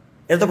দারসের।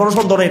 এটা কোনো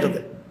সন্দেহ নেই এটাতে।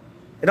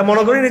 এটা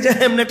মনে করি যে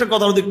এমনি একটা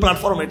গতানুগতিক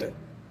প্ল্যাটফর্ম। এটা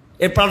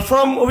এই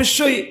প্ল্যাটফর্ম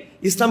অবশ্যই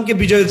ইসলামকে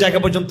বিজয়ের জায়গা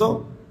পর্যন্ত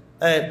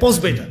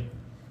পৌঁছবে এটা,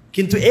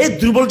 কিন্তু এই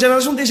দুর্বল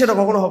জেনারেশন দিয়ে সেটা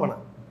কখনো হবে না,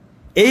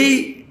 এই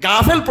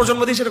গাফেল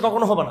প্রজন্ম দিয়ে সেটা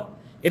কখনো হবে না।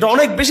 এটা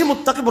অনেক বেশি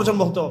মুত্তাকি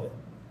প্রজন্ম হতে হবে,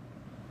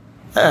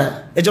 হ্যাঁ,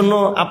 এই জন্য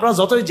আপনারা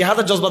যতই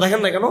জেহাদের জজবা দেখেন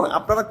না কেন,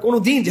 আপনারা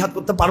কোনোদিন জেহাদ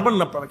করতে পারবেন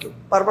না, আপনারা কেউ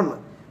পারবেন না।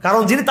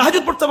 কারণ যিনি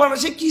তাহাজ্জুদ পড়তে পারে না,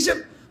 সে কিসের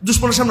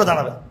দুশ্মনের সামনে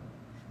দাঁড়াবে?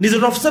 নিজের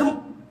নফসের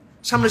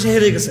সামনে সে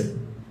হেরে গেছে,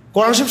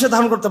 কোরআন শরীফ সে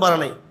ধারণ করতে পারে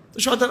নাই, তো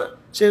শয়তান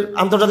সে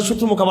আন্তর্জাতিক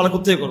শত্রু মোকাবেলা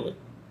করতেই করবে।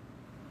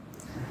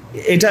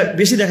 এটা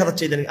বেশি দেখা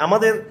যাচ্ছে ইদানিং।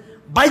 আমাদের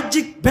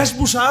বাহ্যিক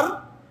বেশভূষার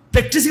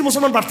প্র্যাকটিসই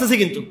মুসলমান বাড়তেছে,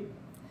 কিন্তু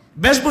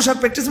বেশভূষার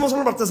প্র্যাকটিস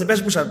মুসলমান বাড়তেছে।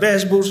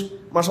 বেশভূষ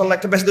মাশাআল্লাহ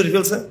একটা বেশ ধরে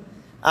ফেলছে,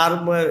 আর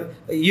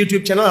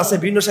ইউটিউব চ্যানেল আছে,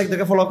 বিভিন্ন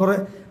শাইখদেরকে ফলো করে,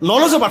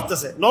 নলেজও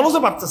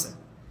বাড়তেছে,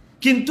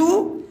 কিন্তু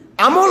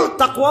আমল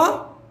তাকওয়া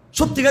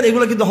সত্যিকার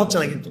এগুলো কিন্তু হচ্ছে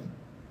না, কিন্তু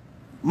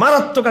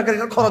মারাত্মক আকারে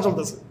খরা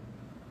চলতেছে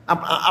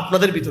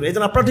আপনাদের ভিতরে। এই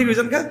জন্য আপনারা ঠিক হয়ে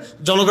যান,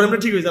 জনগণ এমনি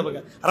ঠিক হয়ে যাবে,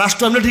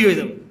 রাষ্ট্র এমনি ঠিক হয়ে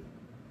যাবে,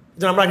 এই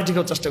জন্য আমরা আগে ঠিক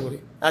হওয়ার চেষ্টা করি।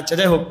 আচ্ছা,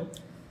 যাই হোক,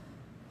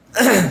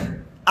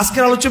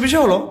 আজকের আলোচ্য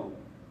বিষয় হলো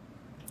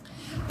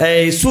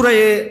এই সূরা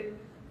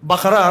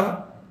বাকারার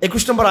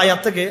 21 নম্বর আয়াত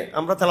থেকে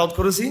আমরা তেলাওয়াত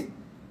করেছি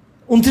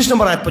 29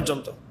 নম্বর আয়াত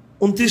পর্যন্ত।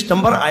 29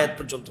 নম্বর আয়াত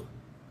পর্যন্ত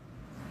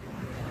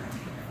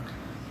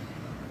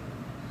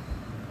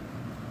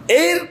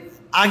এর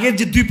আগের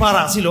যে 2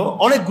 পারা ছিল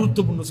অনেক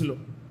গুরুত্বপূর্ণ ছিল,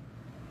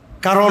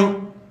 কারণ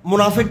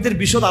মুনাফিকদের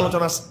বিশদ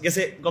আলোচনা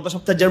গেছে। গত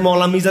সপ্তাহে যে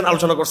মওলানা মিজান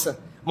আলোচনা করছে,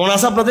 মনে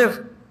আছে আপনাদের?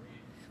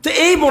 তো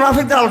এই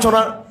মুনাফিকদের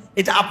আলোচনা,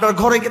 এটা আপনার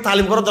ঘরে গিয়ে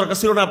তালিম করার দরকার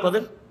ছিল না?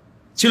 আপনাদের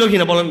ছিল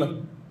কিনা বলেন না,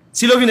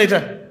 ছিল কিনা?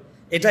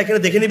 এটা এখানে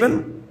দেখে নেবেন,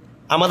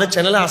 আমাদের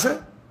চ্যানেলে আছে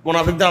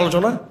মুনাফিকদের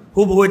আলোচনা,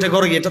 হুবহু এটা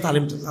ঘরে গিয়ে এটা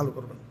তালিম চালু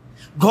করবেন।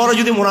 ঘরে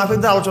যদি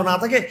মুনাফিকদের আলোচনা না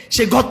থাকে,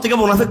 সে ঘর থেকে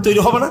মুনাফিক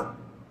তৈরি হবে না?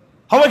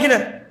 হবে কিনা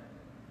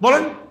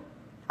বলেন?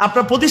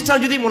 আপনার প্রতিষ্ঠান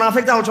যদি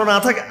মুনাফিকদের আলোচনা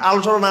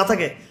না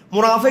থাকে,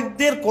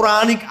 মুনাফিকদের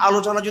কোরআনিক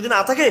আলোচনা যদি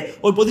না থাকে,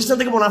 ওই প্রতিষ্ঠান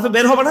থেকে মুনাফিক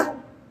বের হবে না।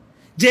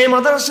 যে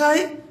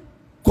মাদ্রাসায়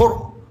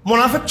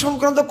মুনাফিক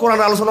সংক্রান্ত কোরআন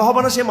আলোচনা হবে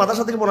না, সেই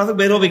মাদ্রাসা থেকে মুনাফিক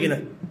বের হবে কিনা?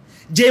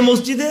 যে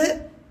মসজিদে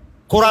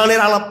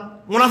কোরআনের আলাপ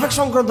মুনাফিক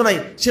সংক্রান্ত নাই,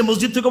 সে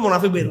মসজিদ থেকে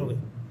মুনাফিক বের হবে।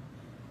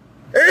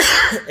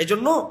 এই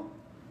জন্য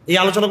এই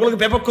আলোচনাগুলোকে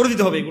ব্যাপক করে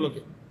দিতে হবে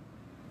এগুলোকে।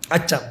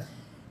 আচ্ছা,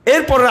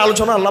 এরপরের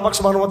আলোচনা আল্লাহ পাক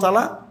সুবহানাহু ওয়া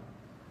তাআলা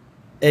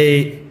এই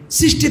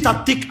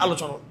সৃষ্টিতাত্ত্বিক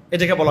আলোচনা,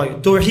 এটাকে বলা হয়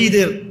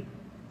তাওহীদের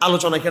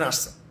আলোচনা এখানে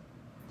আসছে,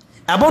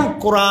 এবং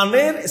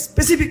কোরআনের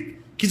স্পেসিফিক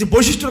কিছু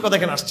বৈশিষ্ট্যের কথা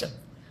এখানে আসছে।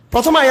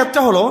 প্রথম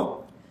আয়াতটা হলো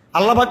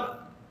আল্লাহ পাক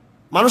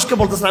মানুষকে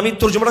বলতেছেন, আমি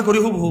তর্জমাটা করি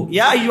হুবহু,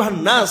 ইয়া আইয়ুহান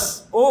নাস,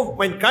 ও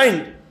ম্যানকাইন্ড,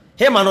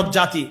 হে মানব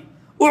জাতি,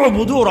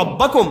 উবুদু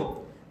রাব্বাকুম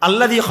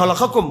আল্লাযী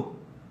খালাকাকুম।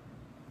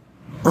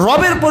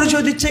 রবের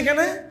পরিচয় দিচ্ছে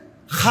এখানে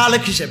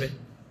খালেক হিসেবে,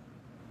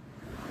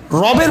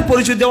 রবের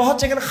পরিচয় দেওয়া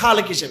হচ্ছে এখানে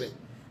খালেক হিসেবে।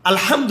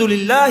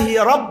 আলহামদুলিল্লাহি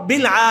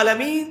রাব্বিল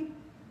আলামিন,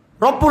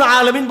 রব্বুল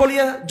আলামিন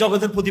বলিয়া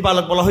জগতের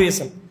প্রতিপালক বলা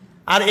হয়েছেন।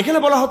 আর এখানে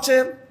বলা হচ্ছে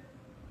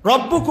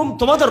রব্বুকুম,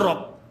 তোমাদের রব।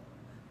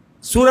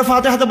 সূরা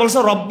ফাতিহাতে বলছে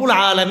রব্বুল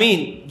আলামিন,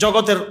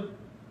 জগতের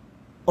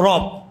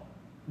রব,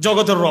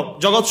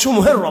 জগৎ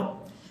সমূহের রব।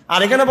 আর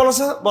এখানে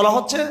বলা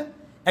হচ্ছে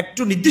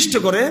একটু নির্দিষ্ট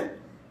করে,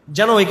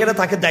 যেন এখানে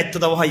তাকে দায়িত্ব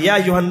দেওয়া হয়, ইয়া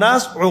আইয়ুহান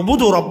নাস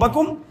উবুদু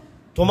রাব্বাকুম,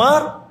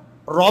 তোমার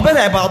রবের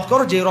ইবাদত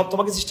করো যে রব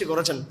তোমাকে সৃষ্টি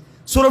করেছেন।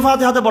 সূরা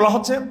ফাতিহাতে বলা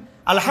হচ্ছে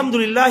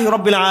আলহামদুলিল্লাহি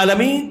রাব্বিল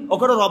আলামিন,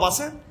 ওখানে রব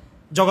আছে,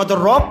 জগতের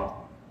রব।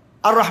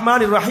 আর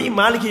রহমানির রহিম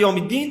মালিকি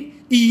ইয়াউমিদ্দিন,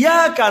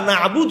 ইয়াকা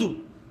না'বুদু।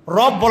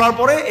 রব বলার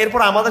পরে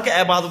এরপর আমাদেরকে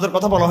ইবাদতের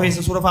কথা বলা হয়েছে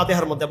সূরা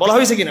ফাতিহার মধ্যে, বলা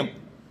হয়েছে কিনা?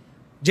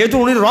 যেহেতু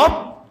উনি রব,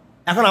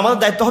 এখন আমাদের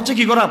দায়িত্ব হচ্ছে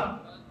কি করা?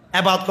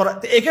 ইবাদত করা।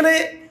 তো এখানে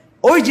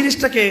ওই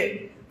জিনিসটাকে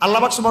আল্লাহ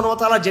পাক সুবহানাহু ওয়া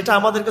তাআলা যেটা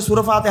আমাদেরকে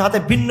সূরা ফাতিহাতে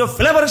ভিন্ন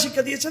ফ্লেভারে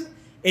শিক্ষা দিয়েছেন,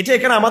 এটা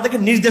এখানে আমাদেরকে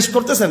নির্দেশ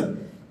করতেছেন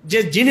যে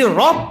যিনি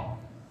রব,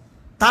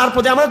 তার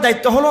প্রতি আমাদের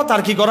দায়িত্ব হলো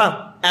তার কি করা?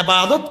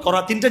 ইবাদত করা।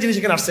 3টা জিনিস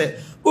এখানে আসছে,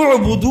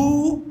 উবুদু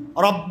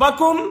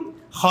রাব্বাকুম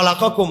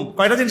খালাকাকুম।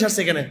 কয়টা জিনিস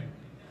আসছে এখানে?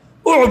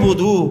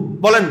 উবুদু,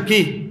 বলেন কি?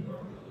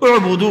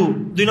 উবুদু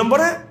 2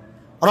 নম্বরে,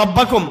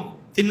 রাব্বাকুম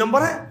 3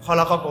 নম্বরে,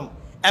 খালাকাকুম।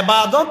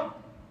 ইবাদত,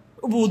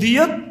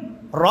 উবুদিয়ত,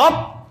 রব,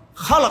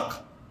 খালাক,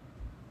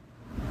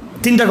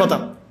 3টা কথা।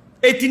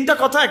 এই 3টা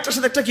কথা একটার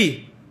সাথে একটা কি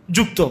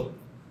যুক্ত।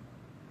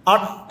 আর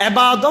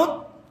ইবাদত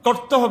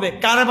করতে হবে,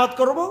 কার ইবাদত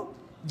করব?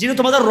 যিনি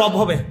তোমাদের রব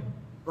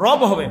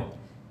হবে।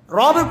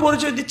 রবের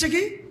পরিচয় দিচ্ছে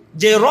কি?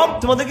 যে রব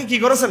তোমাদেরকে কি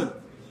করেছেন?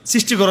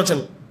 সৃষ্টি করেছেন।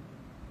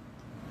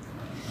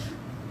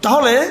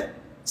 তাহলে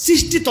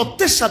সৃষ্টি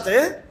তত্ত্বের সাথে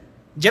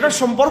যেটা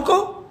সম্পর্ক,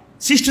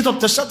 সৃষ্টি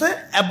তত্ত্বের সাথে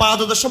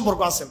ইবাদতের সম্পর্ক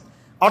আছে।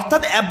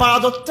 অর্থাৎ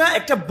ইবাদতটা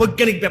একটা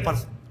বৈজ্ঞানিক ব্যাপার।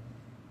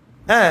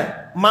 হ্যাঁ,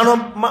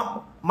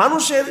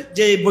 মানুষের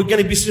যে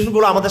বৈজ্ঞানিক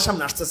বিশ্লেষণগুলো আমাদের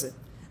সামনে আসতেছে,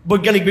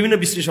 বৈজ্ঞানিক বিভিন্ন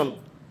বিশ্লেষণ,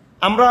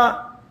 আমরা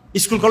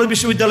স্কুল কলেজ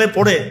বিশ্ববিদ্যালয়ে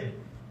পড়ে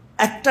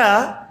একটা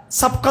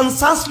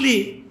সাবকনসাসলি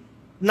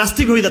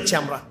নাস্তিক হয়ে যাচ্ছি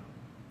আমরা।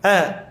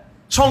 হ্যাঁ,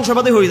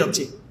 সংশয়বাদী হয়ে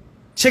যাচ্ছি।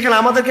 সেখানে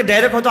আমাদেরকে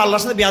ডাইরেক্ট হয়তো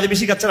আল্লাহর সাথে বিয়াদবি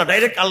শিখাচ্ছে না,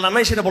 ডাইরেক্ট আল্লাহ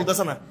নাই সেটা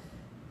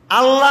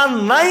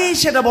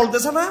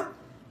বলতেছে না,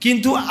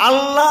 কিন্তু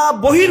আল্লাহ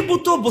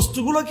বহির্ভূত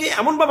বস্তুগুলোকে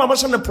এমনভাবে আমার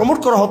সামনে প্রমোট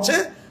করা হচ্ছে,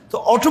 তো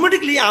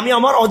অটোমেটিকলি আমি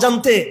আমার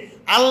অজান্তে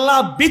আল্লাহ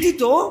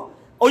ব্যতীত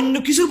অন্য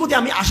কিছুর প্রতি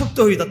আমি আসক্ত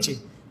হয়ে যাচ্ছি,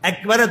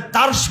 একবারে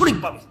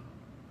দার্শনিকভাবে,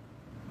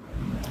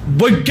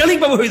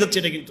 বৈজ্ঞানিকভাবে হয়ে যাচ্ছে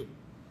এটা। কিন্তু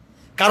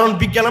কারণ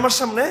বিজ্ঞান আমার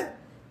সামনে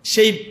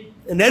সেই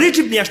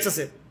ন্যারেটিভ নিয়ে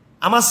আসতেছে,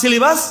 আমার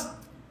সিলেবাস,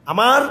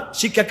 আমার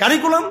শিক্ষা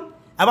কারিকুলাম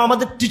এবং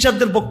আমাদের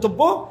টিচারদের বক্তব্য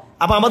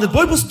এবং আমাদের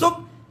বই পুস্তক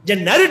যে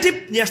ন্যারেটিভ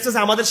নিয়ে আসতেছে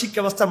আমাদের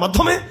শিক্ষা ব্যবস্থার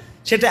মাধ্যমে,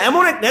 সেটা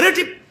এমন এক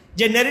ন্যারেটিভ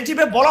যে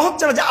ন্যারেটিভে বলা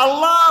হচ্ছে না যে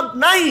আল্লাহ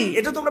নাই,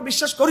 এটা তোমরা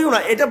বিশ্বাস করিও না,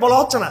 এটা বলা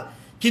হচ্ছে না।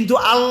 কিন্তু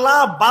আল্লাহ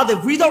বাদে,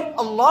 উইদাউট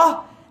আল্লাহ,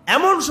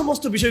 এমন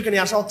সমস্ত বিষয়কে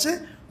নিয়ে আসা হচ্ছে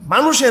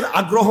মানুষের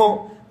আগ্রহ,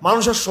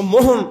 মানুষের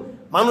সম্মোহন,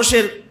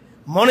 মানুষের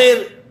মনের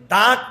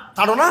ডাক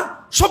তাড়না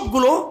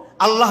সবগুলো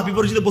আল্লাহ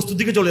বিপরীত বস্তুর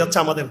দিকে চলে যাচ্ছে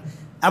আমাদের,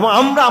 এবং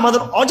আমরা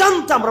আমাদের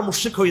অজান্তে আমরা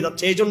মুশরিক হয়ে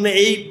যাচ্ছে। এই জন্য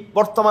এই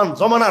বর্তমান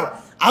জমানার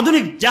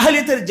আধুনিক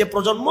জাহেলিয়াতের যে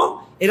প্রজন্ম,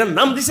 এটার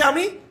নাম দিছে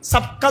আমি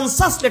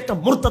সাবকনসিয়াসলি একটা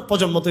মুরতাদ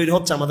প্রজন্ম তৈরি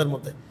হচ্ছে আমাদের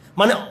মধ্যে।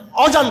 মানে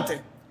অজান্তে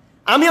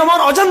আমার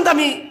অজান্তে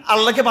আমি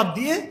আল্লাহকে বাদ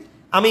দিয়ে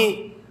আমি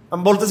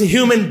বলতেছি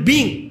হিউম্যান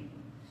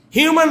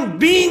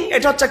বিইং।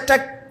 এটা হচ্ছে একটা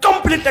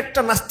কমপ্লিট একটা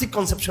নাস্তিক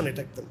কনসেপশন।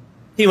 এটা একদম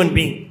হিউম্যান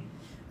বিইং,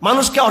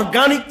 মানুষকে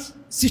অর্গানিক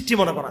সৃষ্টি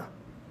মনে করা,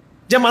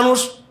 যে মানুষ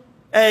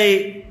এই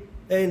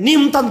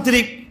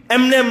নিয়মতান্ত্রিক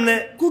এমনে এমনে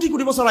কোটি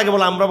কোটি বছর আগে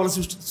বলে আমরা বলে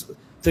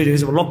তৈরি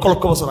হয়েছে, লক্ষ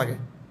লক্ষ বছর আগে।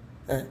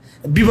 হ্যাঁ,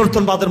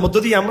 বিবর্তনবাদের মধ্য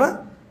দিয়ে আমরা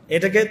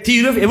এটাকে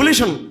থিওরি অফ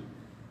এভলিউশন,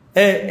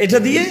 এটা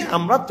দিয়ে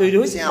আমরা তৈরি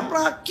হয়েছি।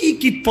 আমরা কি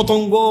কীট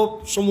পতঙ্গ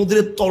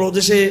সমুদ্রের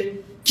তলদেশে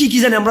কি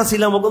জানি আমরা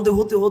ছিলাম, ওখান থেকে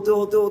হতে হতে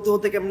হতে হতে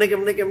হতে কেমনে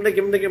কেমনে কেমনে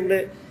কেমনে কেমনে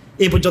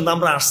এই পর্যন্ত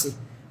আমরা আসছি।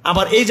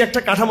 আবার এই যে একটা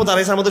কাঠামো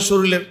দাঁড়াইছে আমাদের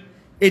শরীরের,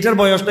 এটার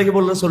বয়সটা কি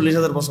বললো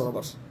 40,000 বছর।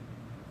 আবার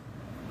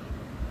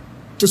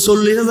তো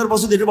 40,000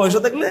 বছর এটার বয়স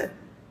থাকলে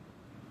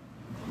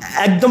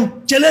একদম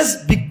চ্যালেঞ্জ,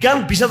 বিজ্ঞান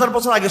 20,000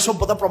 বছর আগে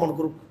সভ্যতা প্রমাণ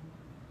করুক।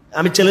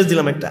 আমি চ্যালেঞ্জ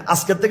দিলাম একটা,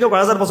 আজকের থেকে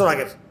 1000 বছর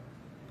আগের,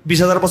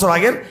 20,000 বছর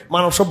আগের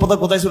মানব সভ্যতা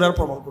কোথায় ছিল আর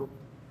প্রমাণ করুক।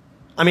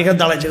 আমি এখানে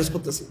দাঁড়ায় চ্যালেঞ্জ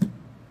করতেছি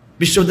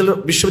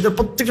বিশ্ববিদ্যালয়ের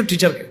প্রত্যেকটা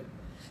টিচারকে,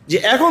 যে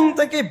এখন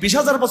থেকে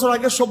 20,000 বছর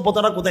আগে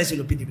সভ্যতাটা কোথায় ছিল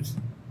পৃথিবীর।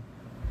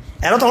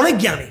 এরা তো অনেক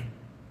জ্ঞানী,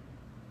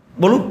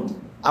 বলুন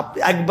আপনি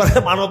একবারে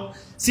মানব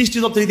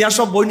সৃষ্টিতত্ত্বের ইতিহাস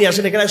সব বই নিয়ে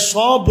আসেন এখানে,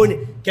 সব বই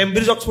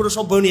ক্যামব্রিজ অক্সফোর্ডের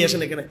সব বই নিয়ে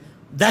আসেন এখানে,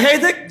 দেখাই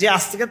দেখ যে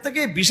আজ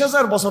থেকে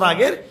 20,000 বছর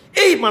আগের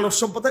এই মানব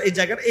সভ্যতা এই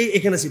জায়গাটা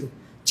এখানে ছিল।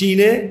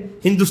 চীনে,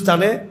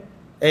 হিন্দুস্তানে,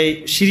 এই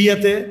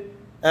সিরিয়াতে,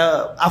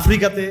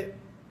 আফ্রিকাতে,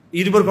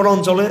 ইউরোপের কোনো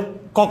অঞ্চলে,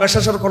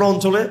 ককাসাসের কোনো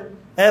অঞ্চলে,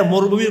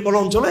 মরুভূমির কোনো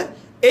অঞ্চলে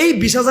এই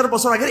 20,000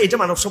 বছর আগের এটা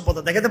মানব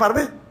সভ্যতা দেখাতে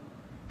পারবে?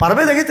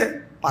 দেখাতে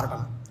পারবে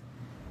না।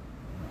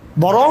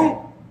 বরং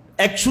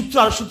এক সূত্র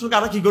আর সূত্রকে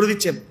আরো কি করে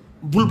দিচ্ছে,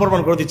 ভুল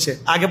প্রমাণ করে দিচ্ছে।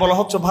 আগে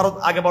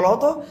বলা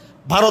হতো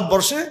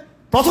ভারতবর্ষে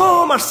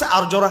প্রথম আসছে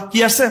আর্যরা, কি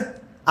আসছে?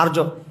 আর্য।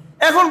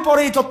 এখন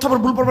পরে এই তথ্য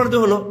ভুল প্রমাণিত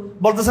হলো,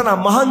 বলতেছে না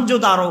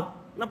মহেঞ্জোদারো,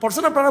 না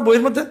পড়ছেন আপনারা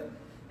বইয়ের মধ্যে?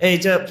 এই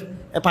যে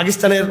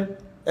পাকিস্তানের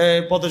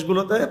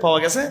প্রদেশগুলোতে পাওয়া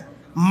গেছে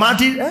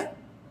মাটির,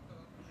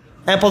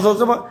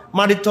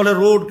 মাটির তলে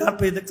রোড ঘাট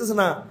পেয়ে দেখতেছে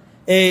না,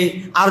 এই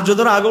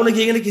আর্যদের আগেও নাকি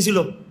এখানে কি ছিল,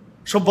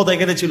 সভ্যতা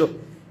এখানে ছিল।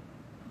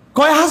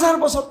 কয় হাজার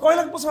বছর, কয়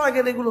লাখ বছর আগে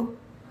এগুলো,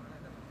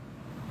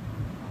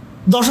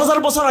 10,000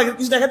 বছর আগে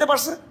কিছু দেখাতে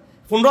পারছে?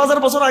 15,000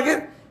 বছর আগে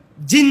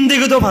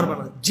জিন্দেগিতেও পারবে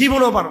না,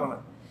 জীবনেও পারবে না।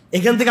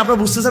 এখান থেকে আপনারা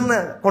বুঝতেছেন না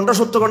কোনটা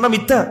সত্য কোনটা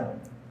মিথ্যা?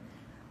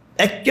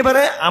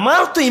 একেবারে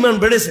আমার তো ইমান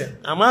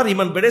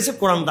বেড়েছে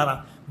কোরআন দ্বারা,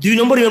 2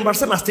 নম্বর ইমান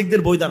বাড়ছে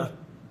নাস্তিকদের বই দ্বারা।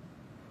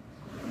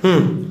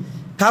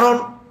 কারণ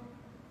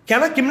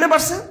কেমনে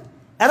বাড়ছে?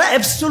 এরা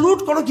অ্যাবসলিউট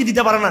কোনো কি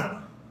দিতে পারে না,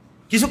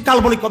 কিছু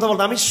কাল্পনিক কথা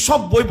বলতে। আমি সব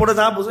বই পড়ে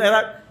যা বুঝে, এরা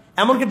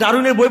এমনকি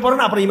ডারউইনের বই পড়ে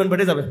না, আপনার ইমান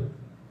বেড়ে যাবে।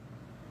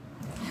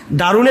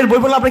 ডারউইনের বই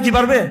পড়লে আপনি কি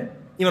পারবে?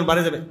 ইমান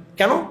বাড়ে যাবে।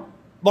 কেন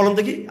বলেন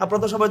দেখি? আপনারা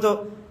তো সবাই তো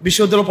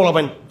বিশ্ববিদ্যালয়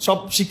পড়াবেন, সব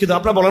শিক্ষিত,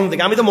 আপনারা বলেন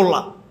দেখি। আমি তো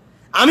মোল্লা,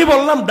 আমি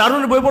বললাম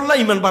ডারউইনের বই পড়লে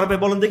ইমান বাড়বে,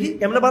 বলেন দেখি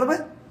কেমনে বাড়বে?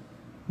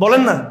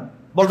 বলেন না,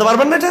 বলতে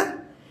পারবেন না। এটা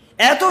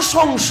এত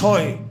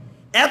সংশয়,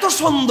 এত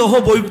সন্দেহ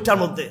বইটার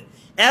মধ্যে,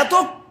 এত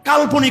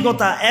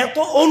কাল্পনিকতা, এত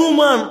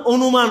অনুমান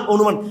অনুমান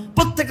অনুমান,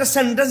 প্রত্যেকটা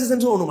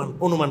সেন্টেন্স অনুমান।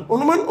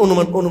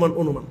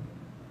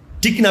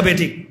 ঠিক না বে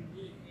ঠিক?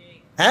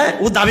 হ্যাঁ,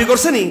 ও দাবি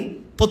করছে নি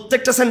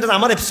প্রত্যেকটা সেন্টেন্স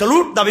আমার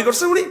অ্যাবসলিউট দাবি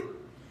করছে উনি।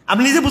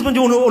 আপনি নিজে বুঝবেন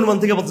যে অনুমান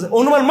থেকে বলতেছে।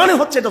 অনুমান মানে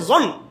হচ্ছে এটা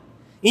জন,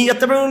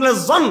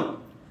 জন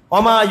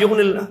ওমা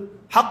ইউগনিল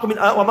হক মিন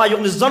ওমা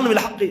ইউগনিজ জন মিন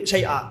হক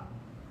শাইআ।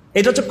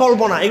 এটা হচ্ছে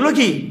কল্পনা। এগুলো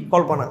কি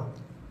কল্পনা?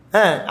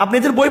 হ্যাঁ, আপনি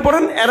এদের বই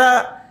পড়েন, এরা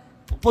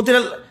প্রতিটা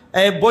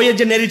বইয়ের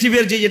যে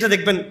ন্যারেটিভের যেটা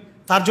দেখবেন,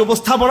 তার যে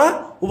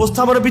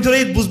উপস্থাপনার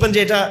ভিতরেই বুঝবেন যে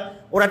এটা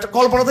ওরা একটা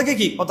কল্পনা থেকে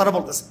কি কথাটা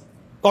বলতেছে,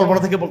 কল্পনা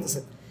থেকে বলতেছে।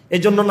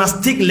 এই জন্য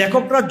নাস্তিক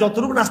লেখকরা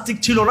যতটুকু নাস্তিক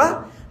ছিল না,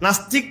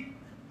 নাস্তিক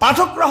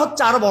পাঠকরা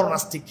হচ্ছে আরো বড়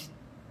নাস্তিক।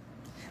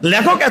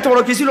 লেখক এত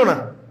বড় কি ছিল না,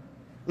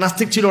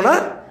 নাস্তিক ছিল না।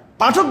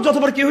 পাঠক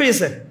যতবার কি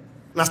হয়েছে,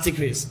 নাস্তিক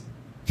হয়েছে।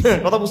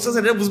 কথা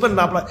বুঝতেছেন? এটা বুঝবেন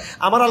না আপনার।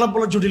 আমার আলাপ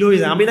বলে জটিল হয়ে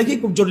যায়। আমি নাকি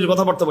খুব জটিল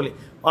কথাবার্তা বলি,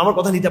 আমার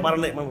কথা নিতে পারে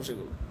না মানুষ।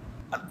 এগুলো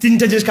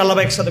 3টা জিনিস আল্লাহ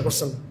একসাথে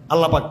করছেন।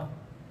 আল্লাহ পাক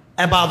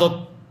ইবাদত,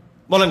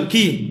 বলেন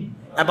কি?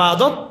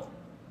 ইবাদত,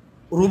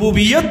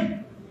 রুবুবিয়ত,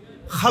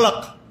 খালাক,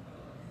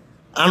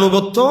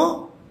 আনুগত্য,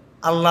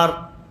 আল্লাহর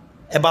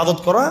ইবাদত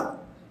করা।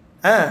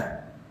 হ্যাঁ,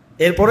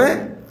 এরপরে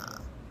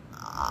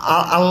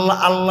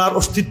আল্লাহর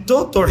অস্তিত্ব,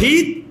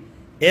 তাওহীদ,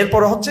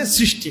 এরপরে হচ্ছে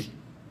সৃষ্টি।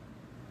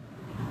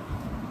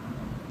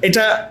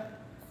 এটা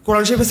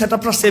কোরআন শরীফে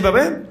সেটআপটা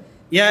সেভাবে,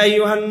 ইয়া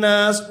আইয়ুহান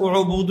নাস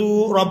উবুদু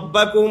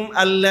রাব্বাকুম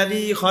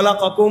আল্লাযী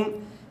খালাকাকুম,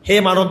 হে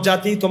মানব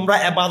জাতি তোমরা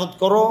ইবাদত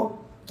করো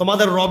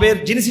তোমাদের রবের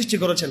যিনি সৃষ্টি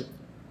করেছেন।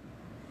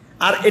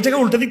 আর এটাকে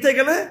উল্টে দিক থেকে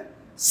গেলে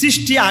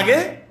সৃষ্টি আগে,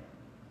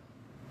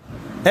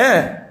 হ্যাঁ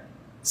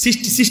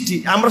সৃষ্টি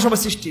আমরা সবাই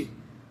সৃষ্টি।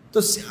 তো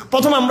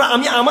প্রথম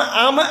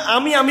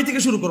আমি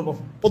থেকে শুরু করব,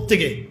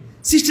 প্রত্যেকে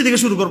সৃষ্টি থেকে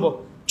শুরু করব।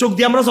 চোখ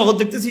দিয়ে আমরা জগৎ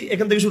দেখতেছি,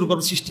 এখান থেকে শুরু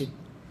করবো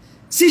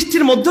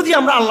সৃষ্টির মধ্য দিয়ে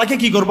আমরা আল্লাহকে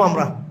কি করবো,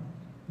 আমরা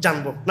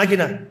জানবো নাকি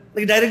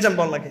ডাইরেক্ট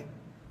জানবো আল্লাহকে?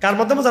 কার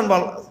মাধ্যমে জানবো?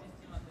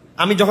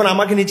 আমি যখন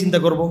আমাকে নিয়ে চিন্তা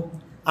করব,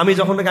 আমি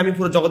যখন আমি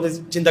পুরো জগতে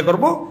চিন্তা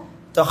করব,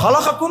 তো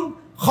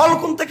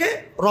খলকুন থেকে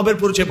রবের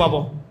পরিচয় পাবো।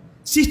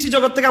 সৃষ্টি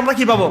জগৎ থেকে আমরা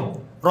কি পাবো?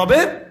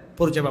 রবের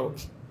পরিচয় পাবো।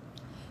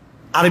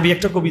 আরবি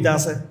একটা কবিতা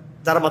আছে,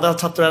 যারা মাদ্রাসার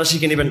ছাত্ররা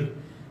শিখে নেবেন।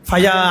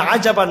 ফায়া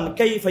আজাবান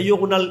কাইফা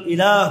ইউগনাল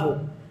ইলাহু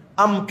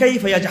আম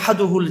কাইফা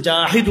ইয়াজহাদুহুল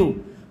জাহিদু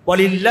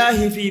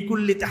ওয়ালিল্লাহি ফি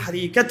কুল্লি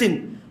তাহরিকাতিন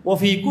ওয়া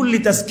ফি কুল্লি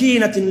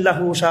তাসকিনাতিন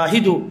লাহু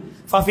শাহিদু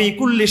ফাফি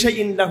কুল্লি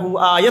শাইইন লাহু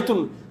আয়াতুন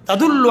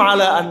তাদুল্লু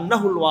আলা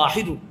আন্নাহুল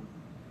ওয়াহিদু।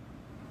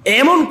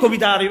 এমন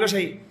কবিতা আরবি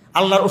ভাষায়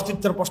আল্লাহর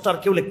অস্তিত্বের প্রশ্ন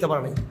কেউ লিখতে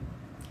পারে নাই।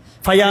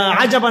 ফায়া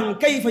আজাবান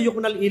কাইফা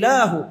ইউগনাল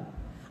ইলাহু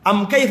আম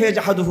কাইফা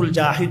ইয়াজহাদুহুল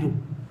জাহিদু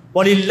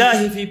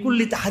ওয়ালিল্লাহি ফি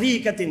কুল্লি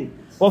তাহরিকাতিন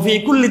ওয়া ফি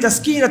কুল্লি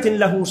তাসকিনাতিন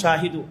লাহু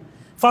শাহিদু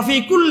ফাফি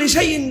কুল্লি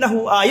শাইইন লাহু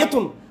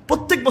আয়াতুন।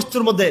 প্রত্যেক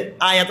বস্তুর মধ্যে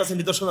আয়াত আছে,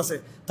 নিদর্শন আছে।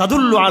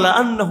 তাদুল্লু আলা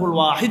আন্নাহুল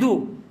ওয়াহিদু,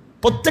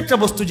 প্রত্যেকটা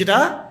বস্তু যেটা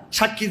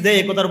সাক্ষী দেয়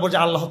একতার উপর যে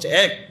আল্লাহ হচ্ছে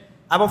এক।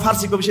 এবং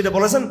ফার্সি কবি সেটা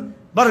বলেছেন,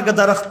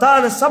 বরগদার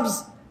আখতার সবজ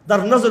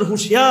দার নজর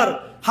হুশিয়ার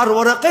হার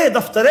ওয়ারাকে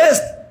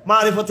দফতরেস্ত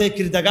মারিফতে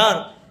কিরদাগার।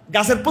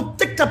 গাছের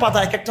প্রত্যেকটা পাতা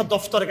এক একটা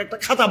দফতর, এক একটা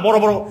খাতা, বড়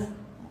বড়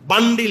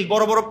বান্ডিল,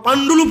 বড় বড়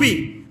পাণ্ডুলিপি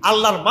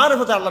আল্লাহর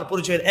মারিফতে, আল্লাহর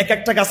পরিচয়ের। এক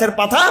একটা গাছের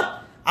পাতা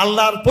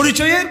আল্লাহর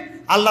পরিচয়ের,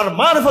 আল্লাহর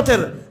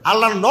মারিফতের,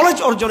 আল্লাহর নলেজ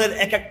অর্জনের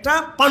এক একটা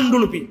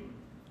পাণ্ডুলিপি।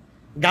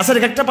 গাছের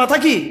এক একটা পাতা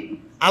কি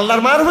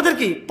আল্লাহর মারিফতের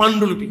কি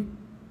পাণ্ডুলিপি।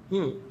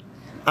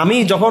 আমি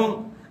যখন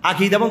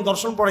আকীদা এবং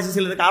দর্শন পড়াইছি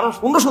ছেলেদেরকে আরো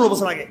 15-16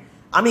 বছর আগে,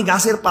 আমি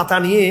গাছের পাতা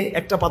নিয়ে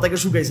একটা পাতাকে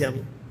শুকাইছি।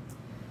 আমি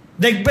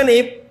দেখবেন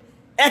এই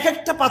এক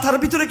একটা পাতার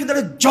ভিতরে কিন্তু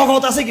একটা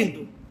জগৎ আছে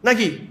কিন্তু,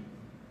 নাকি?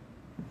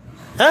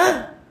 হ্যাঁ,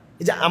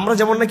 এই যে আমরা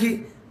যেমন নাকি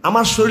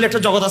আমার শরীরে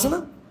একটা জগৎ আছে না,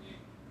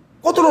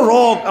 কতগুলো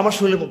রগ আমার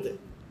শরীরের মধ্যে।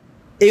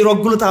 এই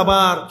রগগুলোতে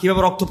আবার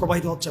কিভাবে রক্ত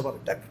প্রবাহিত হচ্ছে, আবার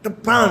একটা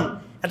প্রাণ।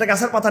 একটা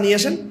গাছের পাতা নিয়ে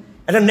আসেন,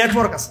 একটা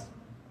নেটওয়ার্ক আছে,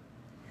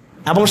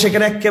 এবং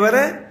সেখানে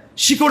একেবারে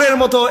শিকড়ের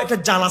মতো একটা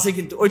জাল আছে,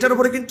 কিন্তু ওইটার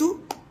উপরে কিন্তু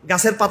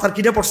গাছের পাতার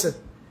কিটা পড়ছে,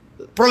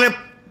 প্রলেপ।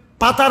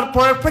 পাতার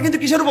প্রলেপটা কিন্তু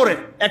কিসের উপরে?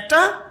 একটা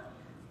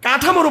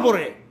কাঠামোর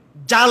উপরে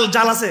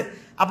জাল আছে।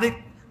 আপনি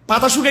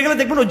পাতা শুকিয়ে গেলে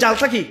দেখবেন ওই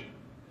জালটা কি,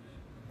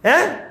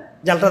 হ্যাঁ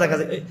জালটা দেখা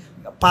যায়।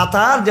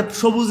 পাতার যে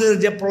সবুজের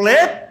যে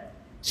প্রলেপ,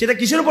 সেটা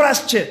কিসের উপর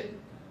আসছে?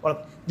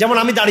 যেমন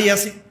আমি দাঁড়িয়ে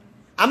আছি,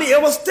 আমি এই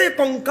অবস্থায়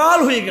কঙ্কাল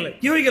হয়ে গেলে,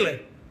 কি হয়ে গেলে?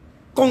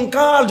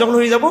 কঙ্কাল যখন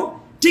হয়ে যাব,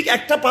 ঠিক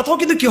একটা পাতাও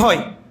কিন্তু কি হয়?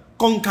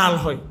 কঙ্কাল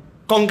হয়।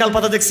 কঙ্কাল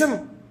পাতা দেখছেন?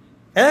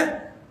 হ্যাঁ,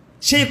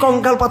 সেই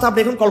কঙ্কাল পাতা আপনি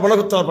এখন কল্পনা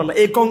করতে পারবেন না।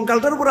 এই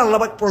কঙ্কালটার উপরে আল্লাহ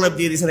পাক প্রলেপ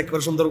দিয়ে দিয়েছেন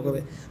একেবারে সুন্দর করে।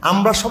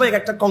 আমরা সবাই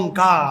একটা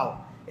কঙ্কাল,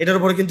 এটার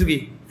উপরে কিন্তু কি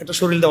একটা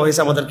শরীর দেওয়া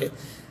হয়েছে আমাদেরকে।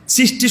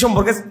 সৃষ্টি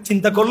সম্পর্কে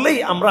চিন্তা করলেই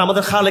আমরা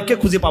আমাদের খালেককে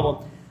খুঁজে পাবো।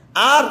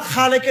 আর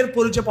খালেকের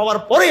পরিচয় পাওয়ার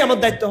পরেই আমার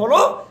দায়িত্ব হলো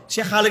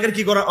সে খালেকের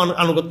কি করা?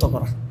 আনুগত্য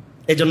করা।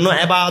 এই জন্য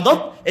এবাদত,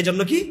 এই জন্য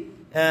কি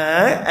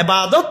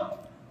এবাদত,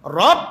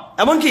 রব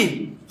এমন কি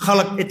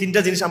খালাক, এই তিনটা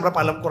জিনিস আমরা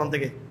পাইলাম কোরআন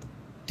থেকে।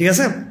 ঠিক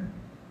আছে?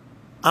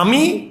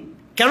 আমি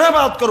কেন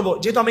ইবাদত করব?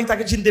 যেহেতু আমি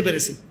তাকে চিনতে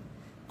পেরেছি।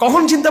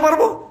 কখন চিনতে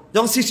পারবো?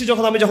 যখন সৃষ্টি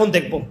আমি যখন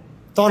দেখবো,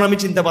 তখন আমি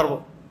চিনতে পারবো।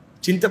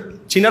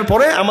 চিনার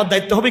পরে আমার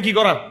দায়িত্ব হবে কি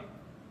করা?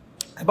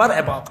 এবার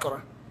ইবাদত করা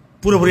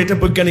পুরোপুরি। এটা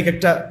বৈজ্ঞানিক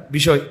একটা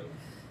বিষয়।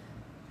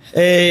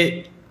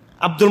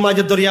 আব্দুল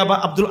মাজিদ দরিয়া বা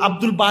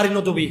আব্দুল বারি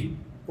নদভী,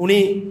 উনি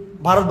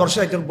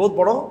ভারতবর্ষের একজন বহুত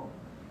বড়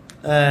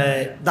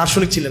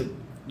দার্শনিক ছিলেন,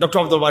 ডক্টর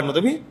আব্দুল বারি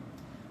নদভী।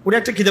 উনি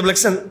একটা কিতাব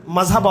লিখছেন,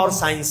 মাযহাব আর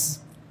সায়েন্স।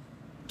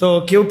 তো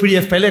কেউ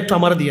PDF পাইলে একটু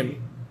আমার দিয়েন,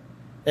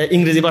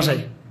 ইংরেজি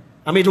ভাষায়।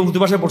 আমি এটা উর্দু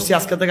ভাষায় পড়ছি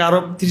আজকে থেকে আরো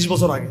 30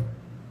 বছর আগে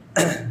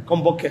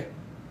কমপক্ষে।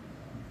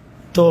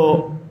 তো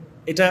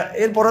এটা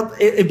এরপর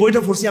এই বইটা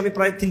পড়ছি আমি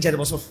প্রায় 3-4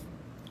 বছর।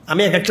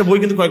 আমি একটা বই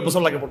কিন্তু কয়েক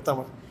বছর লাগে পড়তে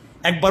আমার।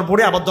 একবার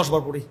পড়ে আবার 10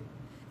 বার পড়ি।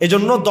 এই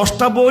জন্য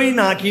 10টা বই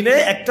না কিনে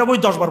একটা বই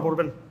 10 বার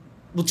পড়বেন,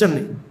 বুঝছেন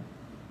নি?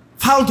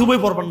 ফালতু বই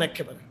পড়বেন না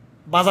একেবারে।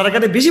 বাজারে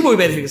ঘাটে বেশি বই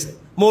বের হয়ে গেছে,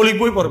 মৌলিক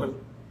বই পড়বেন।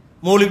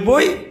 মৌলিক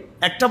বই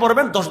একটা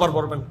পড়বেন, 10 বার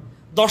পড়বেন।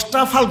 10টা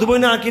ফালতু বই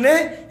না কিনে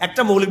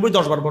একটা মৌলিক বই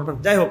 10 বার পড়বেন।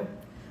 যাই হোক,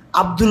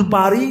 আব্দুল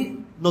বারি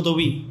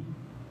নদভী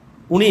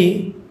উনি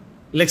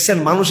লিখছেন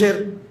মানুষের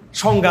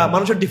সংজ্ঞা,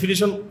 মানুষের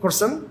ডিফিনিশন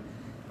করছেন।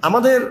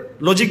 আমাদের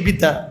লজিক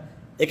বিদ্যা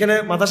এখানে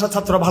মাদ্রাসার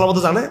ছাত্ররা ভালো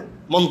মতো জানে,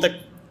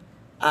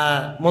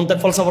 মন্তেক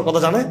ফলসাফার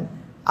কথা জানে।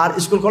 আর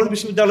স্কুল কলেজ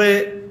বিশ্ববিদ্যালয়ে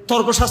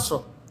তর্কশাস্ত্র,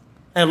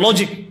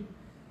 লজিক,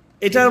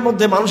 এটার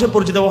মধ্যে মানুষের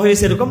পরিচয় দেওয়া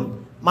হয়েছে এরকম।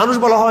 মানুষ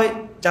বলা হয়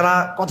যারা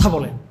কথা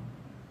বলে,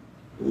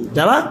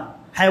 যারা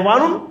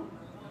হায়ওয়ানুন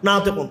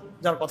নাতিকুন,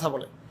 যারা কথা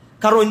বলে।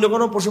 কারণ অন্য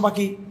কোনো পশু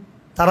পাখি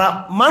তারা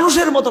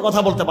মানুষের মতো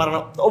কথা বলতে পারে না।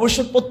 অবশ্য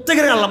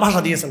প্রত্যেকের আল্লাহ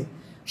ভাষা দিয়েছেন।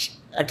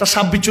 একটা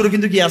সাপ বিচ্ছুরও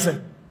কিন্তু কি আছে?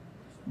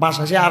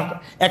 ভাষা। সে আর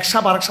এক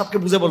সাপ আরেক সাপকে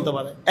বুঝে বলতে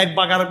পারে, এক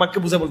বাঘ আরেক বাঘকে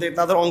বুঝে বলতে,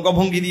 তাদের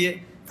অঙ্গভঙ্গি দিয়ে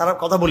তারা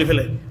কথা বলে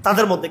ফেলে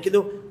তাদের মধ্যে। কিন্তু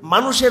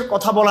মানুষের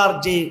কথা বলার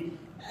যে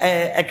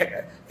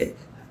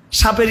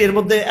সাপের এর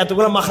মধ্যে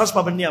এতগুলো মাখরাজ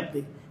পাবেননি আপনি,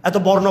 এত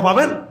বর্ণ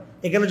পাবেন।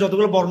 এখানে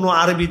যতগুলো বর্ণ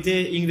আরবিতে,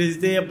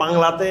 ইংরেজিতে,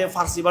 বাংলাতে,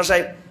 ফার্সি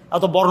ভাষায়,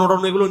 এত বর্ণ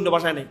টর্ণ এগুলো অন্য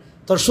ভাষায় নেই।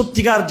 তোর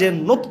সত্যিকার যে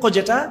নতক,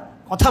 যেটা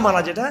কথা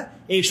মারা, যেটা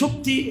এই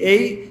শক্তি,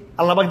 এই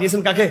আল্লাহবাক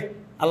দিয়েছেন কাকে?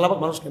 আল্লাহবাক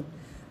মানুষকে।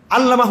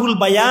 আল্লামাহুল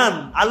বায়ান,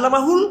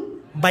 আল্লামাহুল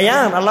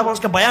বায়ান, আল্লাহ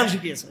মানুষকে বায়ান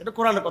শিখিয়েছে, এটা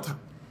কোরআনের কথা।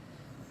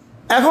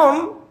 এখন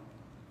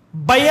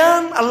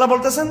বায়ান আল্লাহ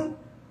বলতেছেন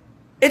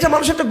এটা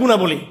মানুষের একটা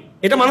গুণাবলী,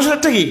 এটা মানুষের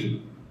একটা কি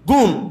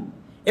গুণ,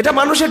 এটা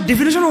মানুষের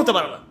ডিফিনিশন হতে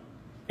পারে না,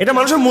 এটা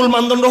মানুষের মূল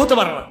মানদণ্ড হতে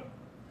পারে না।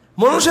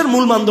 মানুষের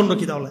মূল মানদণ্ড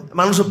কি তাহলে?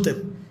 মানুষত্বের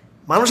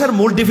মানুষের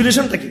মূল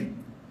ডিফিনিশনটা কি?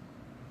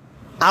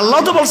 আল্লাহ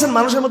তো বলছেন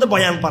মানুষের মধ্যে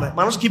বয়ান পারে,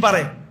 মানুষ কি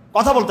পারে?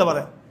 কথা বলতে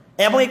পারে।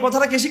 এবং এই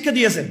কথাটা কে শিক্ষা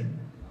দিয়েছেন?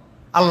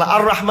 আল্লাহ।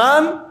 আর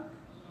রহমান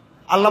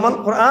আল্লামাল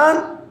কোরআন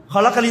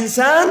খলাকাল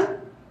ইনসান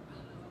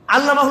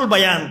আল্লামাহুল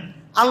বায়ান,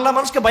 আল্লাহ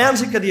মানুষকে বায়ান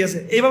শিক্ষা দিয়েছে।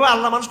 এইভাবে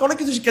আল্লাহ মানুষকে অনেক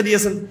কিছু শিক্ষা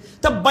দিয়েছেন।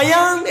 তা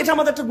বায়ান এটা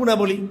আমাদের একটা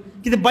গুণাবলী,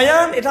 কিন্তু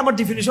বায়ান এটা আমার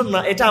ডিফিনিশন না,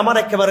 এটা আমার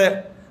একেবারে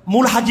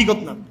মূল হাকিকত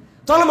না।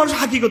 তাহলে মানুষের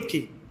হাকিকত কি?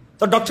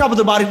 তো ডক্টর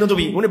আব্দুল বারী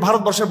নদভী, উনি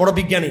ভারতবর্ষের বড়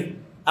বিজ্ঞানী,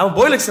 আমার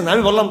বই লিখছেন।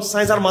 আমি বললাম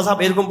সায়েন্স আর মাযহাব,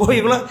 এরকম বই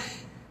এগুলো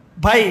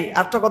ভাই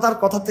একটা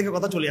কথার থেকে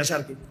কথা চলে আসে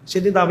আর কি।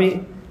 সেদিন আমি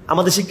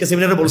আমাদের শিক্ষা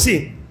সেমিনারে বলছি,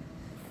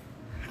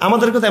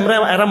 আমাদেরকে তো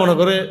এরা মনে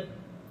করে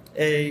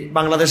এই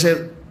বাংলাদেশের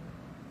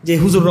যে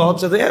হুজুররা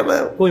হচ্ছে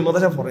কই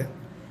মাদ্রাসা পড়ে,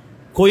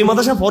 কই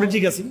মাদ্রাসা পড়ে,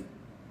 ঠিক আছে,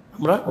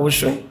 আমরা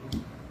অবশ্যই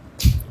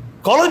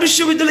কলেজ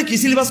বিশ্ববিদ্যালয়ে কি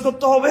সিলেবাস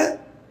করতে হবে,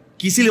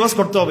 কি সিলেবাস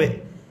করতে হবে,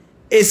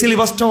 এই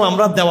সিলেবাসটাও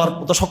আমরা দেওয়ার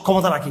মতো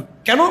সক্ষমতা রাখি।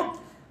 কেন?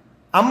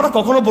 আমরা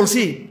কখনো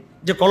বলছি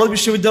যে কলেজ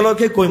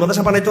বিশ্ববিদ্যালয়কে কই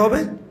মাদ্রাসা বানাইতে হবে?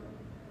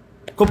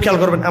 খুব খেয়াল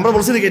করবেন, আমরা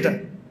বলছি নাকি এটা?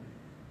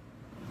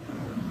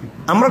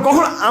 আমরা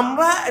কখনো,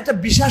 আমরা একটা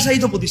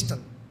বিশেষায়িত প্রতিষ্ঠান,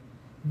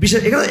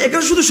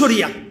 এখানে শুধু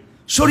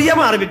শরিয়া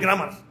বা আরবি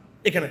গ্রামার,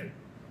 এখানে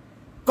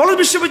কলেজ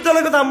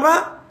বিশ্ববিদ্যালয়ের কথা আমরা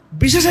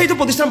বিশেষায়িত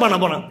প্রতিষ্ঠান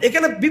বানাবো না,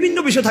 এখানে বিভিন্ন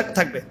বিষয়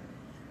থাকবে।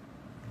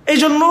 এই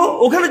জন্য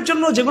ওখানের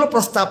জন্য যেগুলো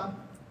প্রস্তাব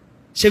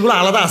সেগুলো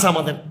আলাদা আছে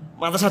আমাদের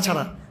মাদ্রাসা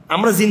ছাড়া।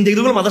 আমরা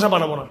জিন্দেগিগুলো মাদ্রাসা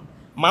বানাবো না,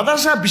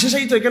 মাদ্রাসা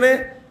বিশেষায়িত। এখানে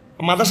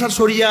মাদ্রাসার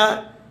শরিয়া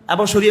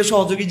এবং শরিয়া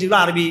সহযোগী যেগুলো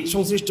আরবি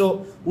সংশ্লিষ্ট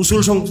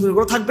উসুল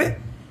সংশ্লিষ্টগুলো থাকবে,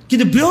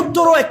 কিন্তু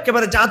বৃহত্তর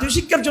একেবারে জাতীয়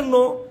শিক্ষার জন্য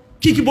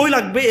কি কি বই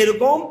লাগবে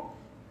এরকম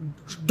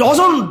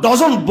ডজন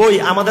ডজন বই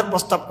আমাদের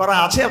প্রস্তাব করা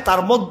আছে।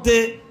 তার মধ্যে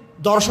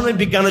দর্শনের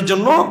বিজ্ঞানের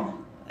জন্য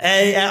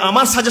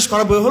আমার সাজেস্ট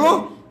করা বই হলো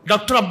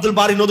ডক্টর আব্দুল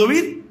বারী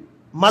নদভীর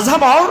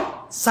মাযহাব আর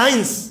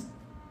সায়েন্স।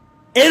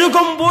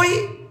 এরকম বই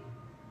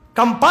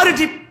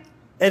comparative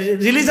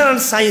religion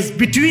and science,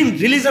 between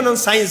religion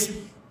and science,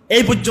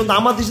 এই পর্যন্ত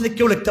আমার দেশে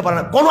কেউ লিখতে পারে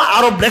না, কোনো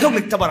আরব লেখক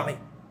লিখতে পারে নাই,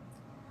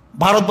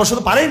 ভারতবর্ষ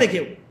তো পারেই না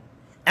কেউ।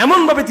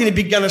 এমনভাবে তিনি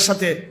বিজ্ঞানের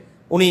সাথে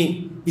উনি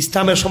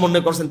ইসলামের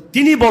সমন্বয় করছেন।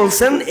 তিনি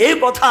বলছেন এই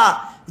কথা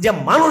যে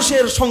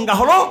মানুষের সংজ্ঞা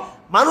হলো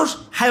মানুষ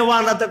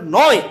হাইওয়ানাতের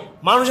নয়,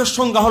 মানুষের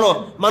সংজ্ঞা হলো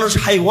মানুষ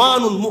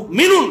হাইওয়ানুন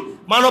মুমিনুন,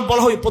 মানব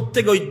বলা হয়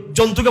প্রত্যেক ওই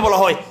জন্তুকে বলা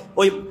হয়,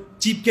 ওই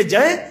জীবকে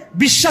যায়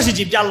বিশ্বাসী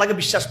জীব, যে আল্লাহকে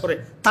বিশ্বাস করে,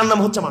 তার নাম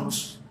হচ্ছে মানুষ।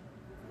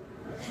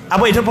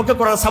 আবার এটার পক্ষে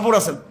কোরআন সাপোর্ট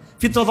আছেন,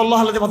 ফিতরাতাল্লাহ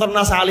আল্লাতী ফাতারান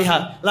নাস আলাইহা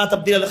লা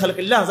তাবদীলা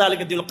লিখালকিল্লাহ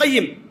যালিকা দ্বীনুল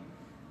কাইয়্যিম।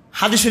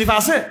 হাদিস শরীফে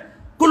আছে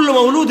কুল্লু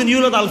মাউলুদিন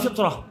ইউলাদু আল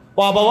ফিতরাহ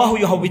ওয়া আবাওয়াহু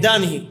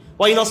ইউহাউবিদানিহি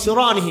ওয়া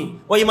ইউনাসসিরানিহি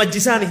ওয়া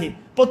ইউমাজ্জিসানিহি।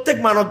 প্রত্যেক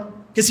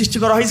মানবকে সৃষ্টি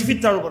করা হয়েছে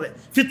ফিতরার উপরে।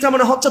 ফিতরা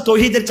মানে হচ্ছে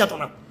তাওহীদের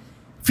চেতনা।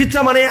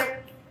 ফিতরা মানে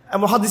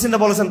মুহাদ্দিসিনরা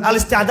বলেছেন আল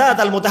ইস্তিআদাদ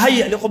আল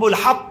মুতাহাইয়্যা লিকবুল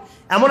হক,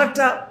 এমন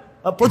একটা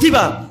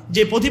প্রতিভা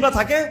যে প্রতিভা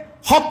থাকে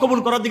হক কবুল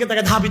করার দিকে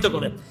তাকে ধাবিত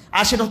করে,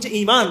 আর সেটা হচ্ছে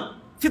ঈমান।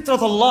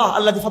 ফিতরাতাল্লাহ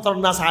আল্লাতী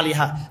ফাতারান নাস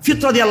আলাইহা,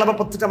 ফিতরা দিয়ে আল্লাহ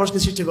প্রত্যেকটা মানুষকে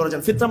সৃষ্টি করেছেন।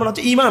 ফিতরা মানে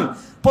হচ্ছে ঈমান।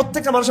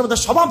 প্রত্যেকটা মানুষের মধ্যে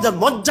স্বভাবজাত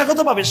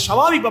মজ্জাগতভাবে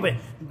স্বাভাবিকভাবে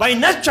বাই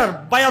নেচার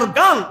বাই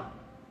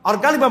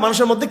অর্গানিক বা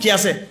মানুষের মধ্যে কি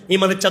আছে?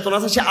 ঈমানের চেতনা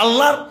আছে, সে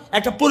আল্লাহর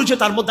একটা পরিচয়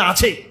তার মধ্যে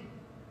আছে।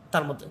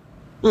 তার মধ্যে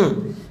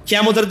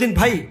কিয়ামতের দিন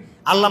ভাই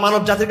আল্লাহ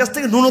মানব জাতির কাছ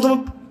থেকে ন্যূনতম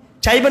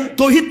চাইবেন,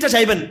 তাওহীদটা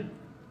চাইবেন।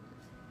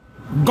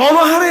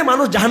 গণহারে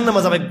মানুষ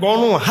জাহান্নামে যাবে,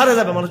 গণহারে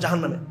যাবে মানুষ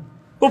জাহান্নামে,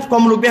 খুব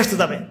কম লোক বেহেশতে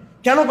যাবে।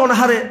 কেন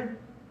গণহারে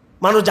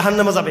মানুষ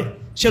জাহান্নামে যাবে?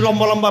 সে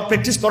লম্বা লম্বা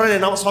প্র্যাকটিস করে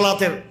না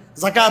সালাতের,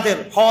 যাকাতের,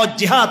 হজ,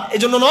 জিহাদ, এই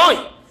জন্য নয়।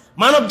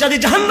 মানব জাতি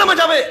জাহান্নামে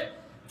যাবে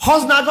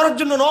হজ না করার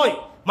জন্য নয়,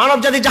 মানব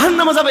জাতি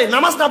জাহান্নামে যাবে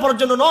নামাজ না পড়ার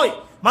জন্য নয়,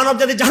 মানব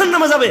জাতি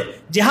জাহান্নামে যাবে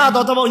জিহাদ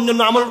অথবা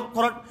অন্যান্য আমল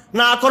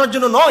না করার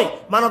জন্য নয়,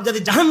 মানব জাতি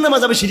জাহান্নামে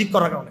যাবে শিরিক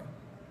করার কারণে,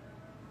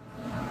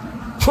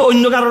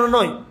 অন্য কারণে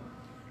নয়।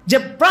 যে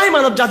প্রায়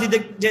মানব জাতি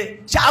যে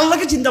সে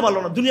আল্লাহকে চিনতে পারলো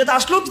না, দুনিয়াতে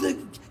আসলেও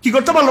কি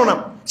করতে পারলো না,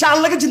 সে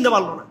আল্লাহকে চিনতে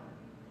পারলো না।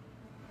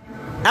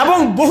 এবং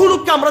বহু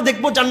লোককে আমরা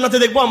দেখবো জান্নাতে,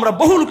 দেখবো আমরা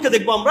বহু লোককে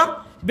দেখবো আমরা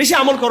বেশি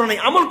আমল করে নাই,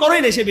 আমল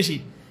করেই নেই সে বেশি,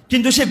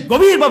 কিন্তু সে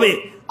গভীরভাবে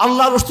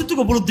আল্লাহর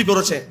অস্তিত্বকে উপলব্ধি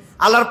করেছে,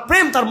 আল্লাহর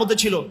প্রেম তার মধ্যে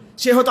ছিল।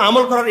 সে হয়তো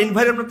আমল করার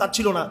এনভায়রনমেন্ট তার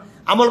ছিল না,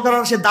 আমল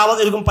করার সে দাওয়াত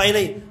এরকম পায়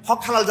নাই, হক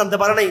হালাল জানতে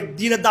পারে নাই,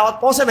 দ্বীনের দাওয়াত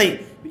পৌঁছে নাই,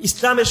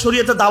 ইসলামের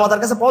শরীয়তের দাওয়াত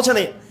তার কাছে পৌঁছে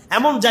নাই।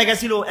 এমন জায়গা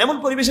ছিল, এমন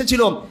পরিবেশে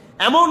ছিল,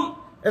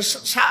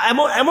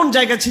 এমন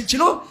জায়গা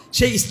ছিল,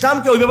 সেই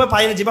ইসলামকে ওইভাবে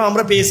পায়নি যেভাবে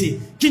আমরা পেয়েছি।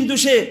 কিন্তু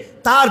সে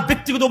তার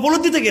ব্যক্তিগত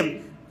উপলব্ধি থেকে,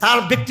 তার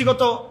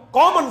ব্যক্তিগত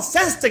কমন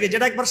সেন্স থেকে,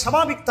 যেটা একবার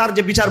স্বাভাবিক তার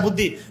যে বিচার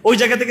বুদ্ধি, ওই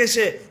জায়গা থেকে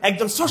সে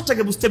একজন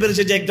স্রষ্টাকে বুঝতে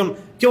পেরেছে যে একজন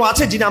কেউ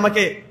আছে যিনি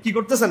আমাকে কি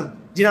করতেছেন,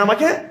 যিনি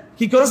আমাকে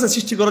কি করেছেন,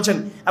 সৃষ্টি করেছেন,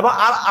 এবং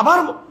আবার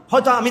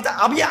হয়তো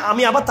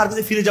আমি আবার তার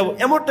কাছে ফিরে যাব,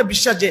 এমন একটা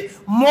বিশ্বাস যে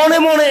মনে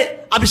মনে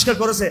আবিষ্কার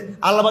করেছে।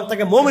 আল্লাহ পাক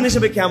তাকে মুমিন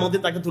হিসেবে কিয়ামত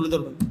দিন তাকে তুলে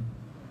ধরবেন।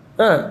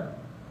 হ্যাঁ,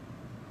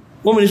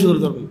 মুমিন হিসেবে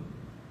তুলে ধরবেন।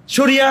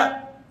 শরিয়া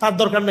তার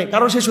দরকার নেই,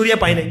 কারণ সে শরিয়া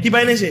পায় নাই। কি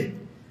পায় নাই? সে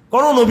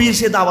কোনো নবীর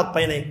সে দাওয়াত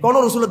পায় নাই, কোনো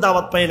রসুলের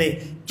দাওয়াত পায় নাই,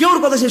 কেউর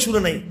কথা সে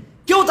শুনে নাই,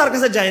 কেউ তার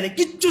কাছে যায় নাই,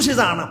 কিচ্ছু সে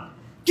জানে না।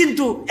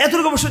 কিন্তু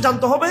এতটুকু অবশ্যই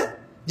জানতে হবে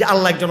যে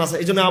আল্লাহ একজন আছে।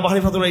 এই জন্য আবু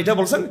হানিফা এটা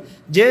বলছেন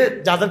যে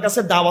যাদের কাছে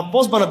দাওয়াত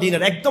পৌঁছবে না,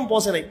 দিনের একদম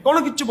পৌঁছে নাই, কোনো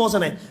কিছু পৌঁছে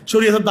নাই,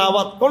 শরীয়তের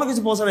দাওয়াত কোনো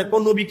কিছু পৌঁছে নাই,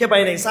 কোন নবীকে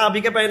পায় নাই,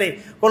 সাহাবীকে পায় নাই,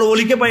 কোনো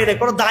ওলিকে পায় নাই,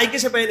 কোনো দায়ীকে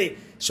সে পায় নাই।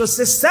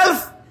 সে সেলফ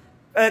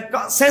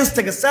সেন্স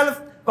থেকে, সেলফ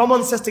কমন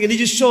সেন্স থেকে,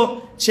 নিজস্ব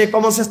সে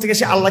কমন সেন্স থেকে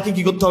সে আল্লাহকে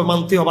কি করতে হবে,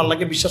 মানতে হবে,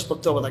 আল্লাহকে বিশ্বাস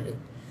করতে হবে তাকে।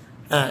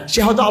 হ্যাঁ, সে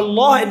হয়তো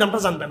আল্লাহ এই নামটা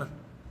জানবে না,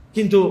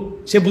 কিন্তু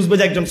সে বুঝবে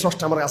যে একজন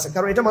স্রষ্টা আমার আছে।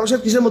 কারণ এটা মানুষের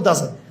কিসের মধ্যে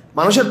আছে?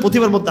 মানুষের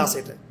প্রতিভার মধ্যে আছে।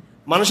 এটা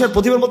মানুষের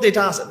প্রতিভার মধ্যে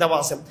এটা আছে, দেওয়া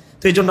আছে।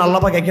 তো এই জন্য আল্লাহ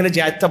পাক এখানে যে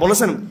আয়াতটা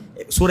বলেছেন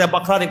সূরা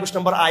বাকরার 21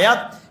 নম্বর আয়াত,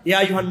 ইয়া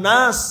আইয়ুহান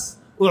নাস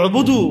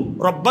উবুদু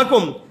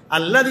রাব্বাকুম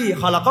আল্লাযী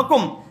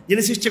খালাকাকুম,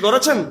 যিনি সৃষ্টি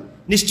করেছেন,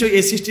 নিশ্চয়ই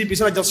এই সৃষ্টির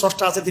পিছনে একজন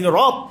স্রষ্টা আছে, তিনি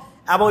রব।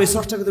 এবং এই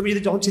স্রষ্টাকে তুমি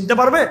যদি যখন চিনতে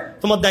পারবে,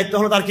 তোমার দায়িত্ব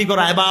হলো তার কি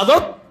করা?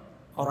 ইবাদত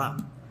করা।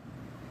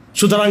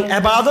 সুতরাং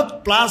ইবাদত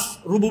প্লাস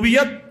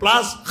রুবুবিয়ত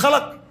প্লাস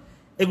খালাক,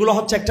 এগুলো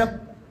হচ্ছে একটা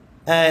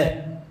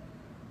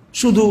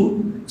শুধু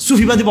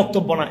সুফিবাদী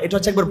বক্তব্য না, এটা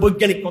হচ্ছে একবার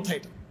বৈজ্ঞানিক কথা।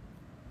 এটা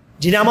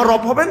যিনি আমার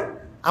রব হবেন,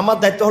 আমার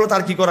দায়িত্ব হলো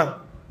তার কি করা?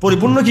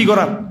 পরিপূর্ণ কি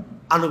করা?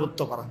 আনুগত্য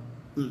করা।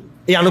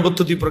 এই আনুগত্য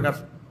দুই প্রকার,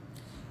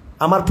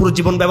 আমার পুরো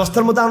জীবন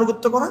ব্যবস্থার মধ্যে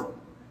আনুগত্য করা,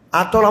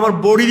 আর তো আমার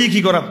বডিরই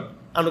কি করা?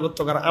 আনুগত্য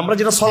করা। আমরা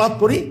যেটা সালাত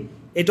করি,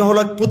 এটা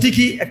হলো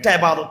প্রতীকী একটা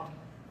ইবাদত,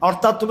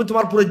 অর্থাৎ তুমি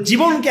তোমার পুরো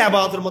জীবনকে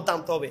ইবাদতের মধ্যে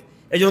আনতে হবে।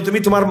 এই জন্য তুমি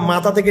তোমার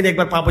মাথা থেকে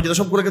একবার পা পর্যন্ত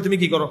সবগুলোকে তুমি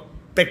কি করো?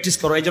 প্র্যাকটিস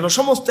করো। এই জন্য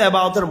সমস্ত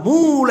ইবাদতের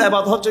মূল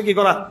ইবাদত হচ্ছে কি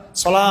করা?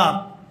 সালাত।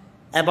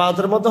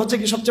 ইবাদতের মধ্যে হচ্ছে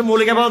কি সবচেয়ে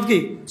মৌলিক ইবাদত কি?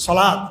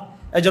 সালাত।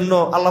 এই জন্য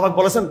আল্লাহ পাক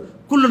বলেছেন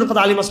কুল্লুন কাদ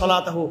আলিমা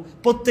সালাতাহু,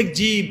 প্রত্যেক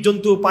জীব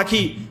জন্তু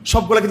পাখি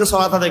সবগুলো কিন্তু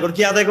সালাত আদায় করে।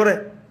 কি আদায় করে?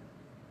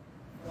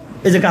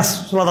 এই যে গাছ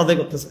সালাত আদায়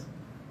করতেছে,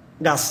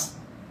 গাছ।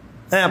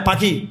 হ্যাঁ,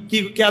 পাখি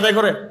কি আদায়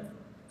করে?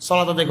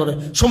 সালাত আদায় করে।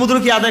 সমুদ্র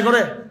কি আদায়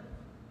করে?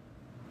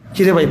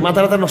 কি রে ভাই,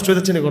 মাথা নষ্ট হয়ে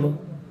যাচ্ছে না কোনো?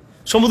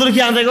 সমুদ্র কি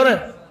আদায় করে?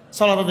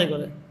 সালাত আদায়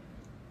করে।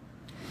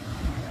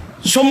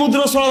 সমুদ্র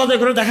সালাত আদায়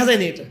করে দেখা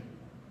যায়নি এটা?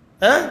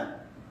 হ্যাঁ,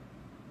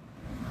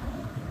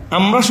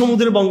 আমরা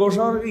সমুদ্রের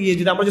বঙ্গোপসাগর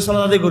যদি আমরা যে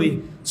সালাত আদায় করি,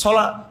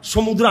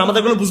 সমুদ্র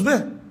আমাদেরগুলো বুঝবে?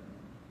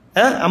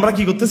 হ্যাঁ, আমরা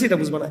কি করতেছি এটা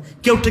বুঝবে না,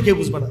 কেউ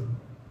বুঝবে না,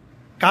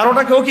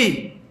 কারোটা কেউ কি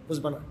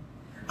বুঝবে না।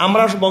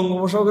 আমরা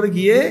বঙ্গোপসাগরে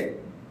গিয়ে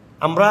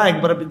আমরা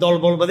একবার দল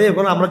বল বাঁধে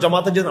এখন আমরা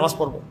জমাতের যে নামাজ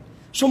পড়বো,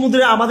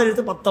 সমুদ্রে আমাদের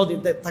এতে পাত্তাও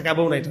দিতে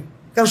থাকাবো না এটা,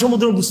 কারণ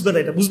সমুদ্র বুঝবে না।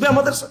 এটা বুঝবে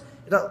আমাদের,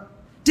 এটা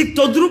ঠিক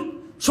তদ্রুপ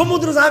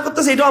সমুদ্র যা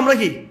করতেছে এটাও আমরা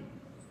কি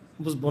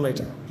বুঝবো না।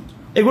 এটা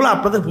এগুলো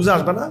আপনাদের বুঝে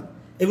আসবে না,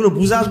 এগুলো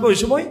বুঝে আসবে ওই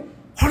সময়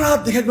হঠাৎ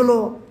দেখা গেলো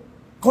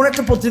কোন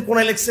একটা পত্রিকা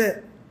কোনায় লেখছে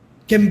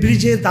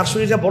কেমব্রিজের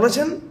দার্শনিকরা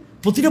বলেছেন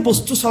প্রতিটা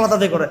বস্তু সালাত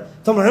আদায় করে।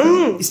 তোমরা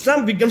ইসলাম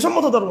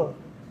বিজ্ঞানসম্মত ধর্ম,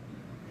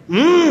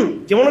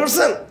 কি মনে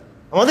করছেন?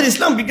 আমাদের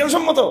ইসলাম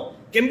বিজ্ঞানসম্মত।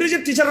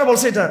 কেমব্রিজের টিচাররা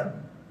বলছে এটা।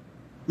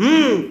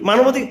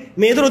 মানবাধিক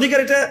মেয়েদের অধিকার,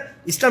 এটা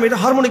ইসলাম, এটা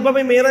হারমোনিক ভাবে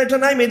মেয়েরা এটা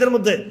নাই মেয়েদের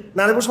মধ্যে,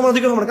 নারীর সমান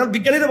অধিকার হবে না, কারণ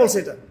বিজ্ঞানীরা বলছে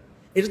এটা।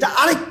 এটা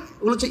আরেক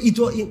ওগুলো হচ্ছে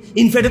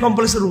ইনফ্যান্ট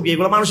কমপ্লেক্সের রোগী,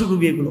 এগুলো মানসিক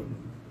রোগী এগুলো।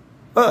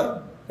 হ্যাঁ,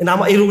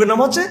 এই রোগের নাম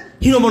হচ্ছে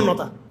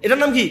হীনমন্যতা। এটার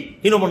নাম কি?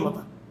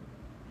 হীনমন্যতা।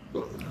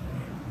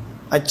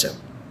 আচ্ছা,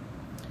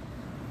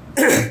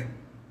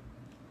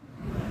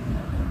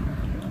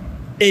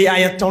 এই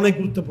আয়াতটা অনেক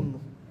গুরুত্বপূর্ণ।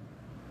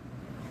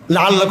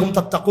 লাআল্লাকুম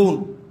তাত্তাকুন,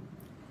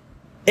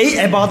 এই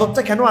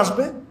ইবাদতটা কেন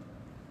আসবে?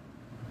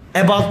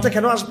 ইবাদতটা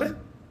কেন আসবে?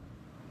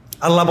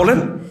 আল্লাহ বলেন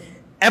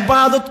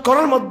ইবাদত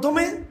করার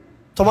মাধ্যমে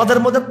তোমাদের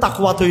মধ্যে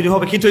তাকওয়া তৈরি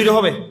হবে। কি তৈরি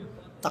হবে?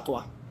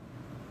 তাকওয়া।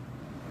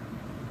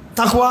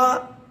 তাকওয়া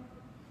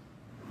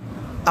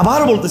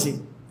আবার বলতেছি,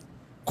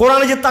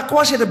 কোরআনে যে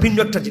তাকওয়া সেটা ভিন্ন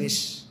একটা জিনিস।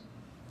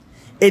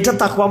 এটা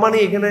তাকওয়া মানে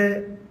এখানে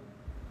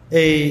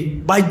এই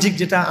বাহ্যিক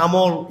যেটা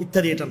আমল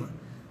ইত্যাদি এটা না।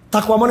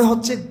 তাকওয়া মানে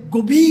হচ্ছে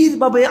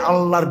গভীরভাবে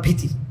আল্লাহর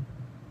ভীতি।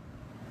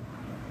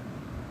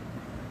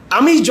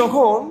 আমি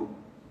যখন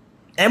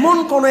এমন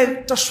কোন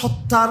একটা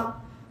সত্তার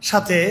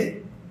সাথে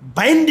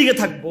বাইন্ডিংয়ে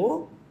থাকবো,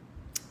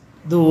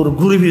 দূর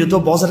ঘুরে ফিরে তো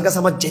বসের কাছে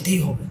আমার যেতেই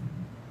হবে,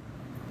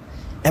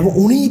 এবং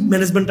উনি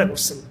ম্যানেজমেন্টটা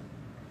করছেন,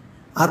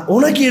 আর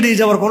ওনাকে এড়িয়ে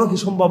যাওয়ার কোনো কি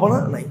সম্ভাবনা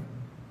নাই।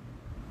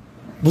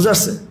 বুঝে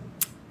আসছে?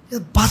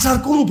 বাঁচার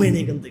কোনো উপায়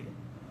নেই এখান থেকে।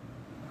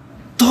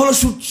 তাহলে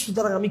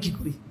সুতরাং আমি কি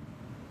করি?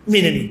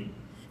 মেনে নিই।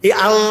 এই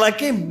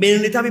আল্লাহকে মেনে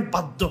নিতে আমি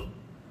বাধ্য।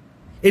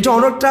 এটা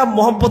অনেকটা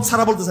মহব্বত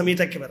ছাড়া বলতেছে আমি,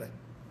 এটা একেবারে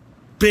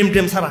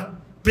প্রেম ছাড়া।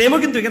 প্রেমও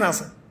কিন্তু এখানে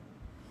আছে।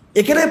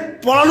 এখানে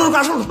পলানোর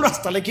আসল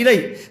রাস্তা নেই, কি নাই?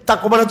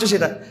 তাকওয়া মানে হচ্ছে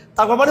সেটা।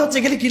 তাকওয়া মানে হচ্ছে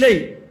এখানে কি নাই?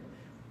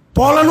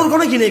 পলানোর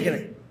কোনো কি নেই এখানে।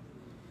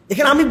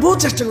 এখানে আমি বহু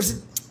চেষ্টা করছি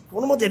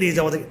কোনো মতে এড়িয়ে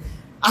যাবো থেকে,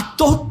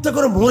 আত্মহত্যা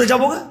করে মরে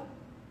যাবো গা,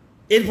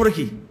 এরপরে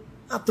কি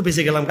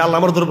বেঁচে গেলাম, আল্লাহ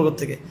আমার দুর্ভোগ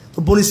থেকে। তো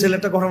বনি ইসরাইলের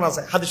একটা ঘটনা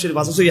আছে, হাদিস শরীফ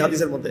আছে, সহিহ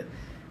হাদিসের মধ্যে।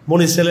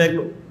 মনির ছেলে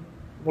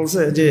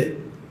বলছে যে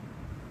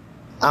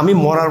আমি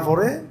মরার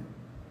পরে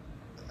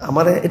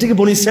আমার, এটা কি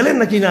বনির ছেলের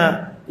নাকি না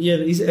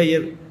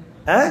ইয়ের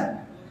হ্যাঁ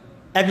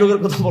এক লোকের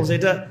কথা বলছে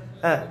এটা,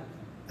 হ্যাঁ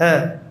হ্যাঁ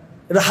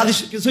এটা হাদিস,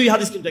 সহি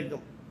হাদিস কিন্তু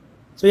একদম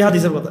সহি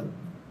হাদিসের কথা।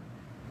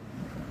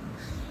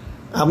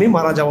 আমি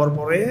মারা যাওয়ার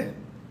পরে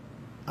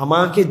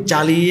আমাকে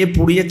জ্বালিয়ে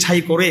পুড়িয়ে ছাই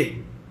করে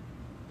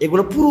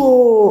এগুলো পুরো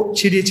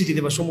ছিটিয়ে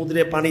দেবে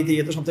সমুদ্রে, পানি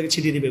দিয়ে তো সব থেকে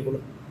ছিটিয়ে দেবে এগুলো।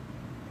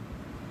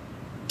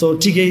 তো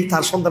ঠিকই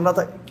তার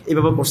সন্তানরা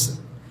এইভাবে করছে,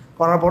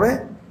 করার পরে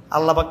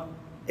আল্লাহবাক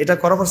এটা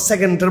করার পর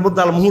সেকেন্ডের মধ্যে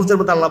মুহূর্তের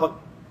মধ্যে আল্লাহবাক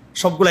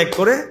সবগুলো এক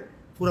করে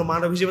পুরো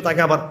মানব হিসেবে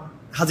তাকে আবার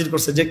হাজির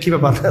করছে যে কি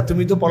ব্যাপার,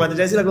 তুমি তো পলাতে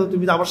চাইছিলে,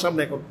 তুমি তো আমার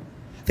সামনে এখন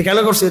তো কেন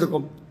করছো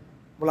এরকম?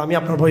 বলে আমি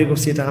আপনার ভয়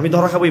করছি, এটা আমি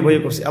ধরা খাবো এই ভয়ে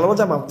করছি। আল্লাহ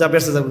যা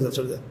বেসে যাবো,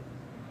 চলে যা।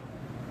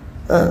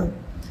 হ্যাঁ,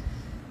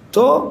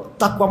 তো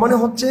তাকওয়া মানে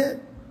হচ্ছে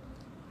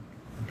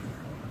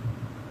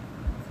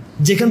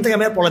যেখান থেকে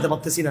আমি আর পলাতে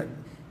পারতেছি না।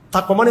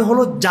 তাকওয়া মানে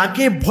হলো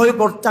যাকে ভয়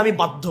করতে আমি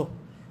বাধ্য,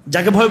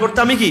 যাকে ভয় করতে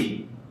আমি কি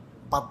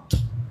বাধ্য।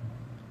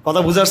 কথা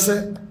বুঝে আসছে?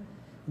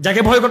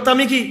 যাকে ভয় করতে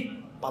আমি কি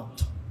বাধ্য,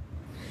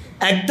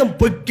 একদম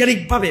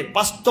বৈজ্ঞানিকভাবে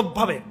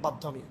বাস্তবভাবে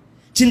বাধ্য। আমি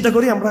চিন্তা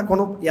করি আমরা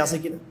কোনো আছে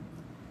কিনা,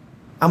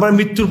 আমরা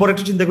মৃত্যুর পরে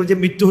একটু চিন্তা করি যে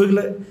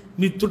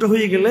মৃত্যুটা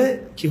হয়ে গেলে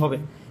কি হবে।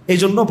 এই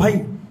জন্য ভাই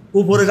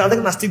উপরে যাদের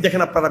নাস্তিক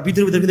দেখেন আপনারা,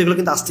 ভিতরে কিন্তু এগুলো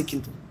কিন্তু আস্তিক।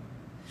 কিন্তু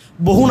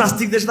বহু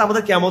নাস্তিকদের সাথে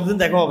আমাদের কিয়ামতের দিন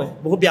দেখা হবে,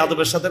 বহু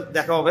বেয়াদবের সাথে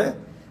দেখা হবে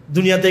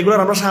দুনিয়াতে। এগুলো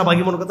আমরা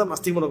শাহবাগী মনে করতাম,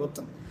 নাস্তিক মনে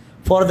করতাম।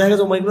 পরে দেখা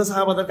গেছে এগুলো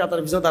শাহবাগের কাতার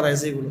পিছনে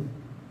দাঁড়াইছে এগুলো,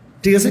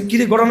 ঠিক আছে। কি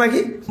রে করা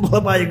নাকি বলো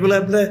ভাই, এগুলো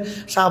আপনি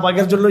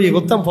শাহবাগের জন্য ইয়ে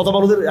করতাম,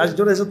 ফতোমালুদের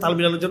জন্য এসে তাল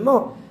মিলানোর জন্য,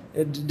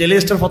 ডেলি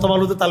স্টার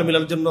ফতোমালুদের তাল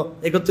মিলানোর জন্য,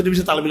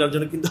 31 তাল মিলানোর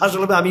জন্য। কিন্তু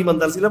আসলে আমি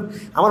ইমানদার ছিলাম,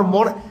 আমার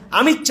মন,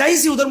 আমি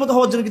চাইছি ওদের মতো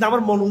হওয়ার জন্য, কিন্তু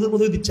আমার মন ওদের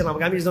মতোই দিচ্ছে না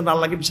আমাকে। আমি যেন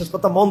আল্লাহকে বিশ্বাস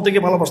করতাম, মন থেকে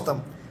ভালোবাসতাম,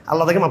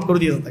 আল্লাহ তাকে মাফ করে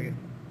দিয়েছেন তাকে।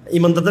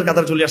 ইমানদারদের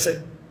কাতারে চলে আসে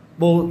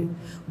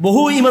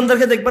বহু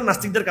ইমানদারকে দেখবেন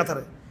নাস্তিকদের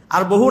কাতারে,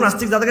 আর বহু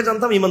নাস্তিক যাদেরকে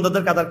জানতাম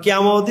ইমানদারদের কাতার।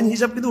 কিয়ামতের দিন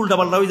হিসাব কিন্তু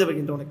উল্টাপাল্টা হয়ে যাবে।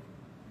 কিন্তু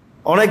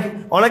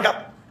অনেক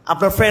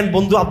আপনার ফ্রেন্ড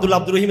বন্ধু আব্দুল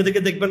রহিম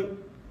এদেরকে দেখবেন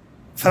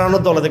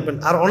ফেরানোর দলে দেখবেন,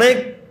 আর অনেক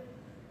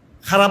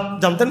খারাপ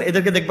জানতেন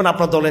এদেরকে দেখবেন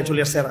আপনার দলে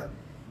চলে আসছে এরা।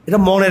 এটা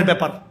মনের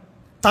ব্যাপার।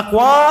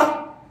 তাকওয়া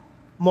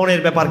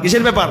মনের ব্যাপার।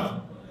 কিসের ব্যাপার?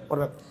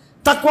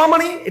 তাকওয়া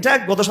মানে এটা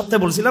গত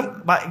সপ্তাহে বলছিলাম,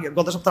 বা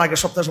গত সপ্তাহের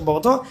আগের সপ্তাহে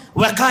সম্ভবত,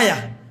 ওয়াকায়া,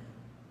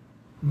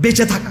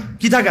 বেঁচে থাকা।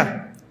 কি থাকা?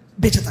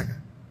 বেঁচে থাকা,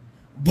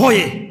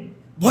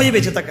 ভয়ে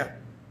বেঁচে থাকা।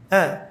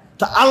 হ্যাঁ,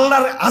 তো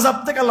আল্লাহর আযাব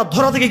থেকে, আল্লাহ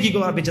ধরা থেকে কি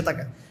করে বেঁচে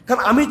থাকা।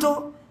 কারণ আমি তো,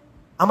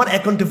 আমার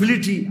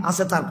অ্যাকাউন্টেবিলিটি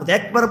আছে তার প্রতি,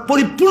 একবার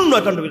পরিপূর্ণ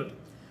অ্যাকাউন্টেবিলিটি,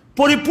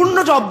 পরিপূর্ণ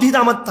জবাবদিহিতা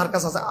আমার তার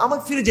কাছে আছে।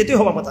 আমাকে ফিরে যেতে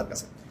হবে, আমার তার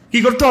কাছে কি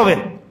করতে হবে?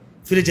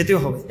 ফিরে যেতেও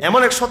হবে। এমন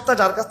এক সত্তা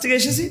যার কাছ থেকে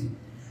এসেছি,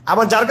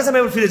 আবার যার কাছে আমি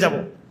আবার ফিরে যাব।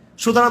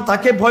 সুতরাং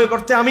তাকে ভয়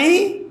করতে আমি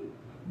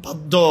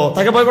বাধ্য,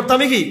 তাকে ভয় করতে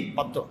আমি কি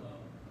বাধ্য।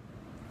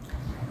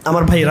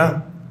 আমার ভাইরা,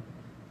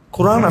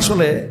 কোরআন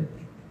আসলে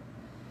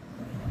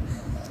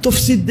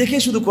তাফসীর দেখে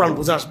শুধু কোরআন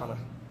বোঝা আসবে না।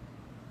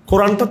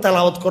 কোরআনটা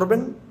তেলাওয়াত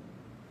করবেন,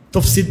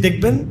 তাফসীর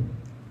দেখবেন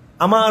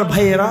আমার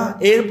ভাইয়েরা,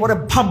 এরপরে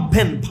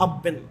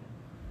ভাববেন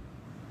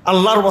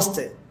আল্লাহর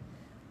ওয়াস্তে।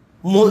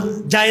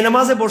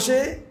 জায়নামাজে বসে,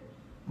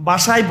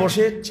 বাসায়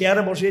বসে,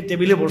 চেয়ারে বসে,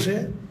 টেবিলে বসে,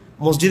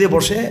 মসজিদে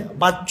বসে,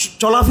 বা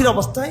চলাফেরা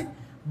অবস্থায়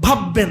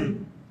ভাববেন।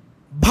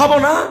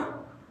 ভাবনা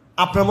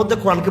আপনার মধ্যে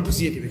কোরআনকে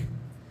বুঝিয়ে দিবে।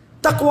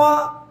 তাকওয়া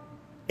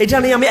এটা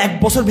নিয়ে আমি 1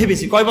 বছর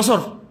ভেবেছি। কয় বছর?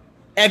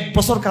 1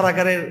 বছর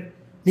কারাগারের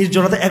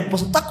নির্জনতা, 1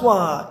 বছর। তাকওয়া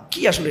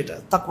কি আসলে? এটা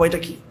তাকওয়া এটা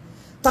কি?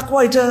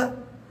 তাকওয়া এটা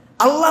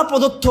আল্লাহ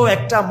প্রদত্ত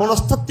একটা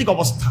মনস্তাত্ত্বিক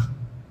অবস্থা।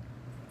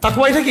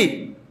 তাকওয়া এটা কি?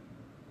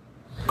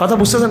 কথা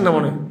বুঝতেছেন না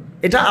মনে?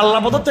 এটা আল্লাহ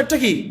প্রদত্ত একটা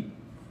কি,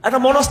 একটা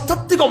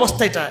মনস্তাত্ত্বিক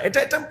অবস্থা।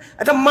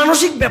 এটা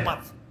মানসিক ব্যাপার,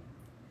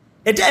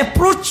 এটা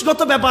অ্যাপ্রোচগত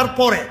ব্যাপার।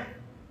 পরে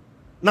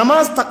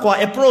নামাজ তাকওয়া,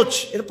 অ্যাপ্রোচ।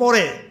 এর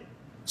পরে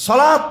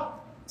সালাত,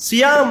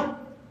 সিয়াম,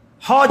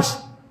 হজ,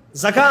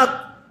 যাকাত,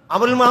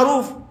 আমরুল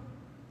মারুফ,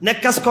 নেক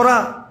কাজ করা,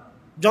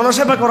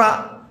 জনসেবা করা,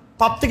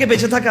 পাপ থেকে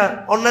বেঁচে থাকা,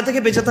 অন্যায় থেকে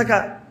বেঁচে থাকা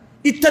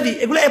ইত্যাদি,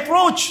 এগুলো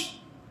অ্যাপ্রোচ,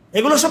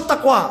 এগুলো সব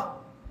তাকওয়া।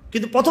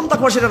 কিন্তু প্রথম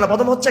তাকওয়া সেটা না।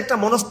 প্রথম হচ্ছে একটা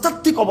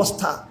মনস্তাত্ত্বিক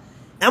অবস্থা,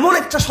 এমন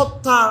একটা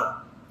সত্তা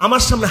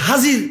আমার সামনে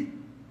হাজির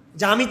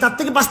যে আমি তার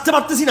থেকে বাঁচতে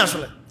পারতেছি না।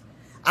 আসলে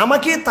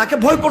আমাকে তাকে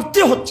ভয় করতে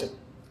হচ্ছে।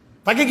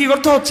 তাকে কি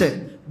করতে হচ্ছে?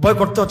 ভয়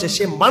করতে হচ্ছে।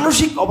 সে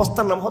মানসিক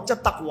অবস্থার নাম হচ্ছে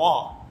তাকওয়া।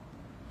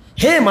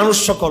 হে মানুষ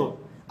সকল,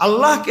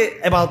 আল্লাহকে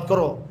ইবাদত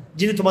করো,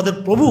 যিনি তোমাদের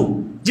প্রভু,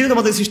 যিনি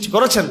তোমাদের সৃষ্টি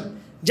করেছেন,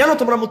 যেন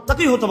তোমরা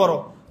মুত্তাকি হতে পারো।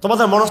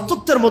 তোমাদের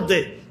মনস্তত্ত্বের মধ্যে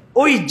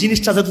ওই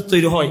জিনিসটা যাতে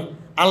তৈরি হয়,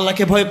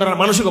 আল্লাহকে ভয় করার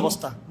মানসিক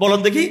অবস্থা। বলেন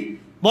দেখি,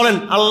 বলেন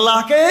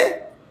আল্লাহকে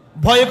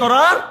ভয়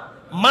করার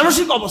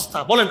মানসিক অবস্থা।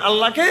 বলেন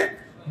আল্লাহকে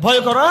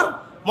ভয় করার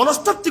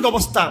মনস্তাত্ত্বিক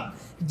অবস্থা।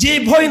 যে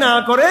ভয় না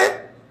করে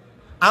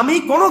আমি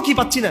কোনো কি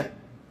পাচ্ছি না,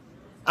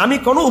 আমি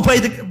কোনো উপায়,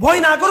 ভয়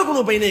না করে কোনো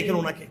উপায় নেই। কেন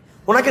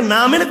ওনাকে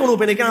না মেনে কোনো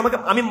উপায় নেই। কেন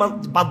আমি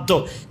বাধ্য,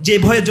 যে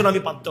ভয়ের জন্য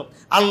আমি বাধ্য।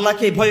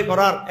 আল্লাহকে ভয়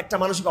করার একটা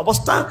মানসিক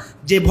অবস্থা,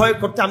 যে ভয়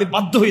করতে আমি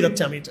বাধ্য হয়ে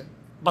যাচ্ছি। আমি এটা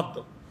বাধ্য।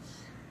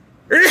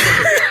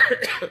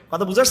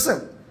 কথা বুঝে আসছেন?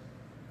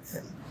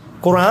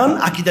 কোরআন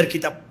আকীদার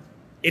কিতাব।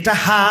 এটা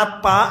হাত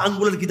পা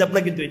আঙ্গুলের কিতাব না।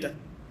 কিন্তু এটা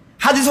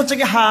হাদিস হচ্ছে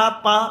কি হাত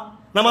পা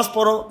নামাজ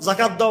পড়ো,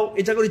 যাকাত দাও,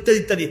 এটা করো, ইত্যাদি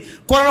ইত্যাদি।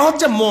 কোরআন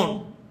হচ্ছে মন।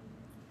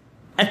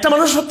 একটা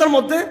মানুষের সত্তার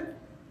মধ্যে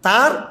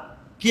তার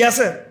কি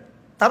আছে?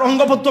 তার অঙ্গ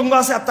প্রত্যঙ্গ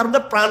আছে, আর তার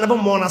মধ্যে প্রাণ এবং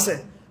মন আছে।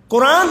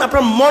 কোরআন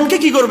আপনার মনকে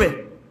কি করবে?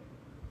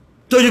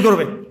 তৈরি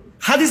করবে।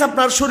 হাদিস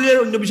আপনার শরীরের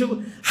অন্য বিষয়,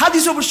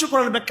 হাদিস অবশ্য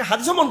কোরআনের ব্যাখ্যা,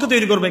 হাদিসও মনকে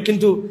তৈরি করবে,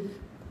 কিন্তু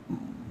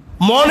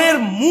মনের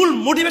মূল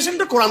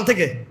মোটিভেশনটা কোরআন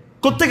থেকে।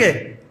 কোত্থেকে?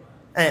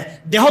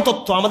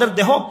 দেহতত্ত্ব। আমাদের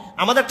দেহ,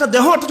 আমাদের একটা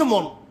দেহ, একটা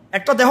মন,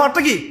 একটা দেহ,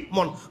 একটা কি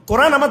মন।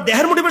 কোরআন আমার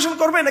দেহের মোটিভেশন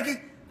করবে নাকি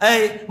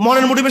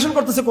মনের মোটিভেশন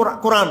করতেছে?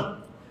 কোরআন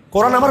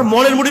কোরআন আমার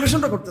মনের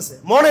মোটিভেশনটা করতেছে,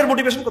 মনের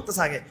মোটিভেশন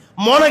করতেছে আগে।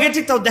 মন আগে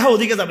ঠিক, তাও দেহ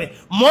ওদিকে যাবে।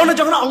 মনে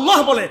যখন আল্লাহ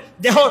বলে,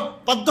 দেহ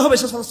বাধ্য হবে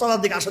সে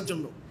সলার দিকে আসার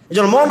জন্য, এই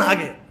জন্য মন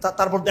আগে,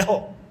 তারপর দেহ।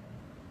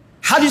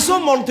 হাদিসও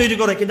মন তৈরি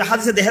করে, কিন্তু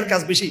হাদিসে দেহের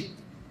কাজ বেশি।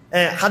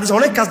 হাদিস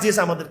অনেক কাজ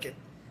দিয়েছে আমাদেরকে,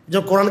 যে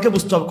কোরআনকে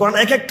বুঝতে হবে। কোরআন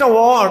এক একটা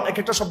ওয়ার্ড, এক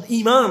একটা শব্দ।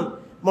 ঈমান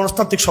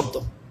মনস্তাত্ত্বিক শব্দ,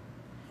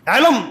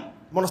 ইলম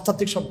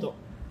মনস্তাত্ত্বিক শব্দ,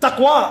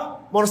 তাকওয়া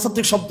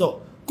মনস্তাত্ত্বিক শব্দ,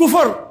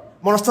 কুফর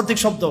মনস্তাত্ত্বিক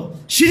শব্দ,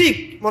 শিরিক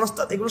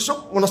মনস্তাত্ত্বিক, এগুলো সব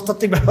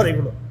মনস্তাত্ত্বিক ব্যাপার,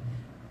 এগুলো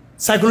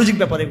সাইকোলজিক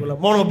ব্যাপার, এগুলো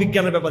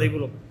মনোবিজ্ঞানের ব্যাপার,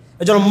 এগুলো।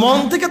 এই জন্য মন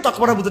থেকে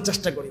তাকওয়াটা বুঝতে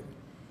চেষ্টা করি।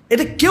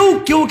 এটা কেউ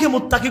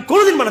মুত্তাকি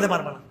কোনোদিন বানাতে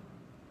পারবে না।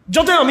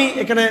 যত আমি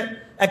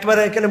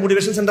এখানে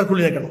মোটিভেশন সেন্টার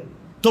খুলি না কেন,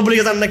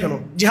 তবলিগে যান না কেন,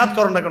 জিহাদ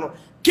করেন না কেন,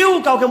 কেউ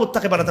কাউকে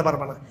মুত্তাকি বানাতে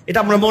পারবে না। এটা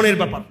আপনার মনের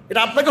ব্যাপার,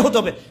 এটা আপনাকে হতে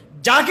হবে।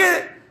 যাকে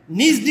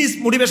নিজ নিজ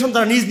মোটিভেশন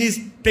দ্বারা, নিজ নিজ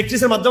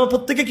প্র্যাকটিসের মাধ্যমে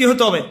প্রত্যেকে কি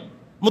হতে হবে?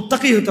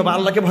 মুত্তাকি হতে হবে,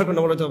 আল্লাহকে ভয়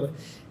করে বলতে হবে।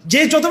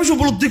 যে যত বেশি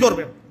উপলব্ধি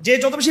করবে, যে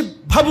যত বেশি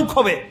ভাবুক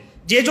হবে,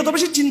 যে যত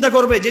বেশি চিন্তা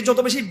করবে, যে যত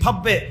বেশি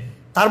ভাববে,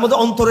 তার মধ্যে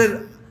অন্তরের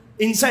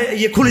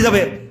খুলে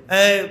যাবে,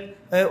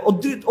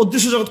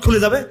 অদৃশ্য জগৎ খুলে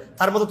যাবে,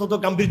 তার মধ্যে তত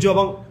গাম্ভীর্য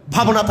এবং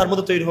ভাবনা তার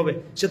মধ্যে তৈরি হবে।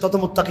 সে তত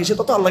মুত্তাকি, সে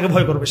তত আল্লাহকে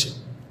ভয় করবে।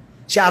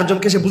 সে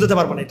আরেকজনকে সে বুঝাতে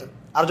পারবে না, এটা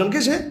আরেকজনকে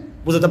সে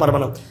বুঝাতে পারবে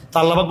না। তো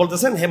আল্লাহ পাক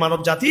বলতেছেন, হে মানব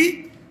জাতি,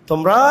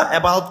 তোমরা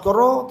ইবাদত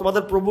করো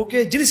তোমাদের প্রভুকে,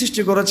 যিনি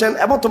সৃষ্টি করেছেন,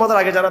 এবং তোমাদের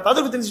আগে যারা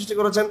তাদেরকে তিনি সৃষ্টি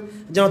করেছেন,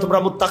 যেন তোমরা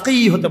মুত্তাকি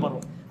হতে পারো।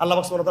 আল্লাহ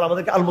পাক সুবহানাহু ওয়া তাআলা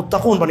আমাদেরকে আল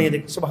মুত্তাকুন বানিয়ে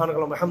দেখ।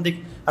 সুবহানাকাল্লাহুম্মা ওয়া বিহামদিক,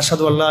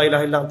 আশহাদু আল্লা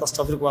ইলাহা ইল্লা আনতা,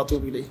 আস্তাগফিরুকা ওয়া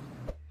আতুবু ইলাইক।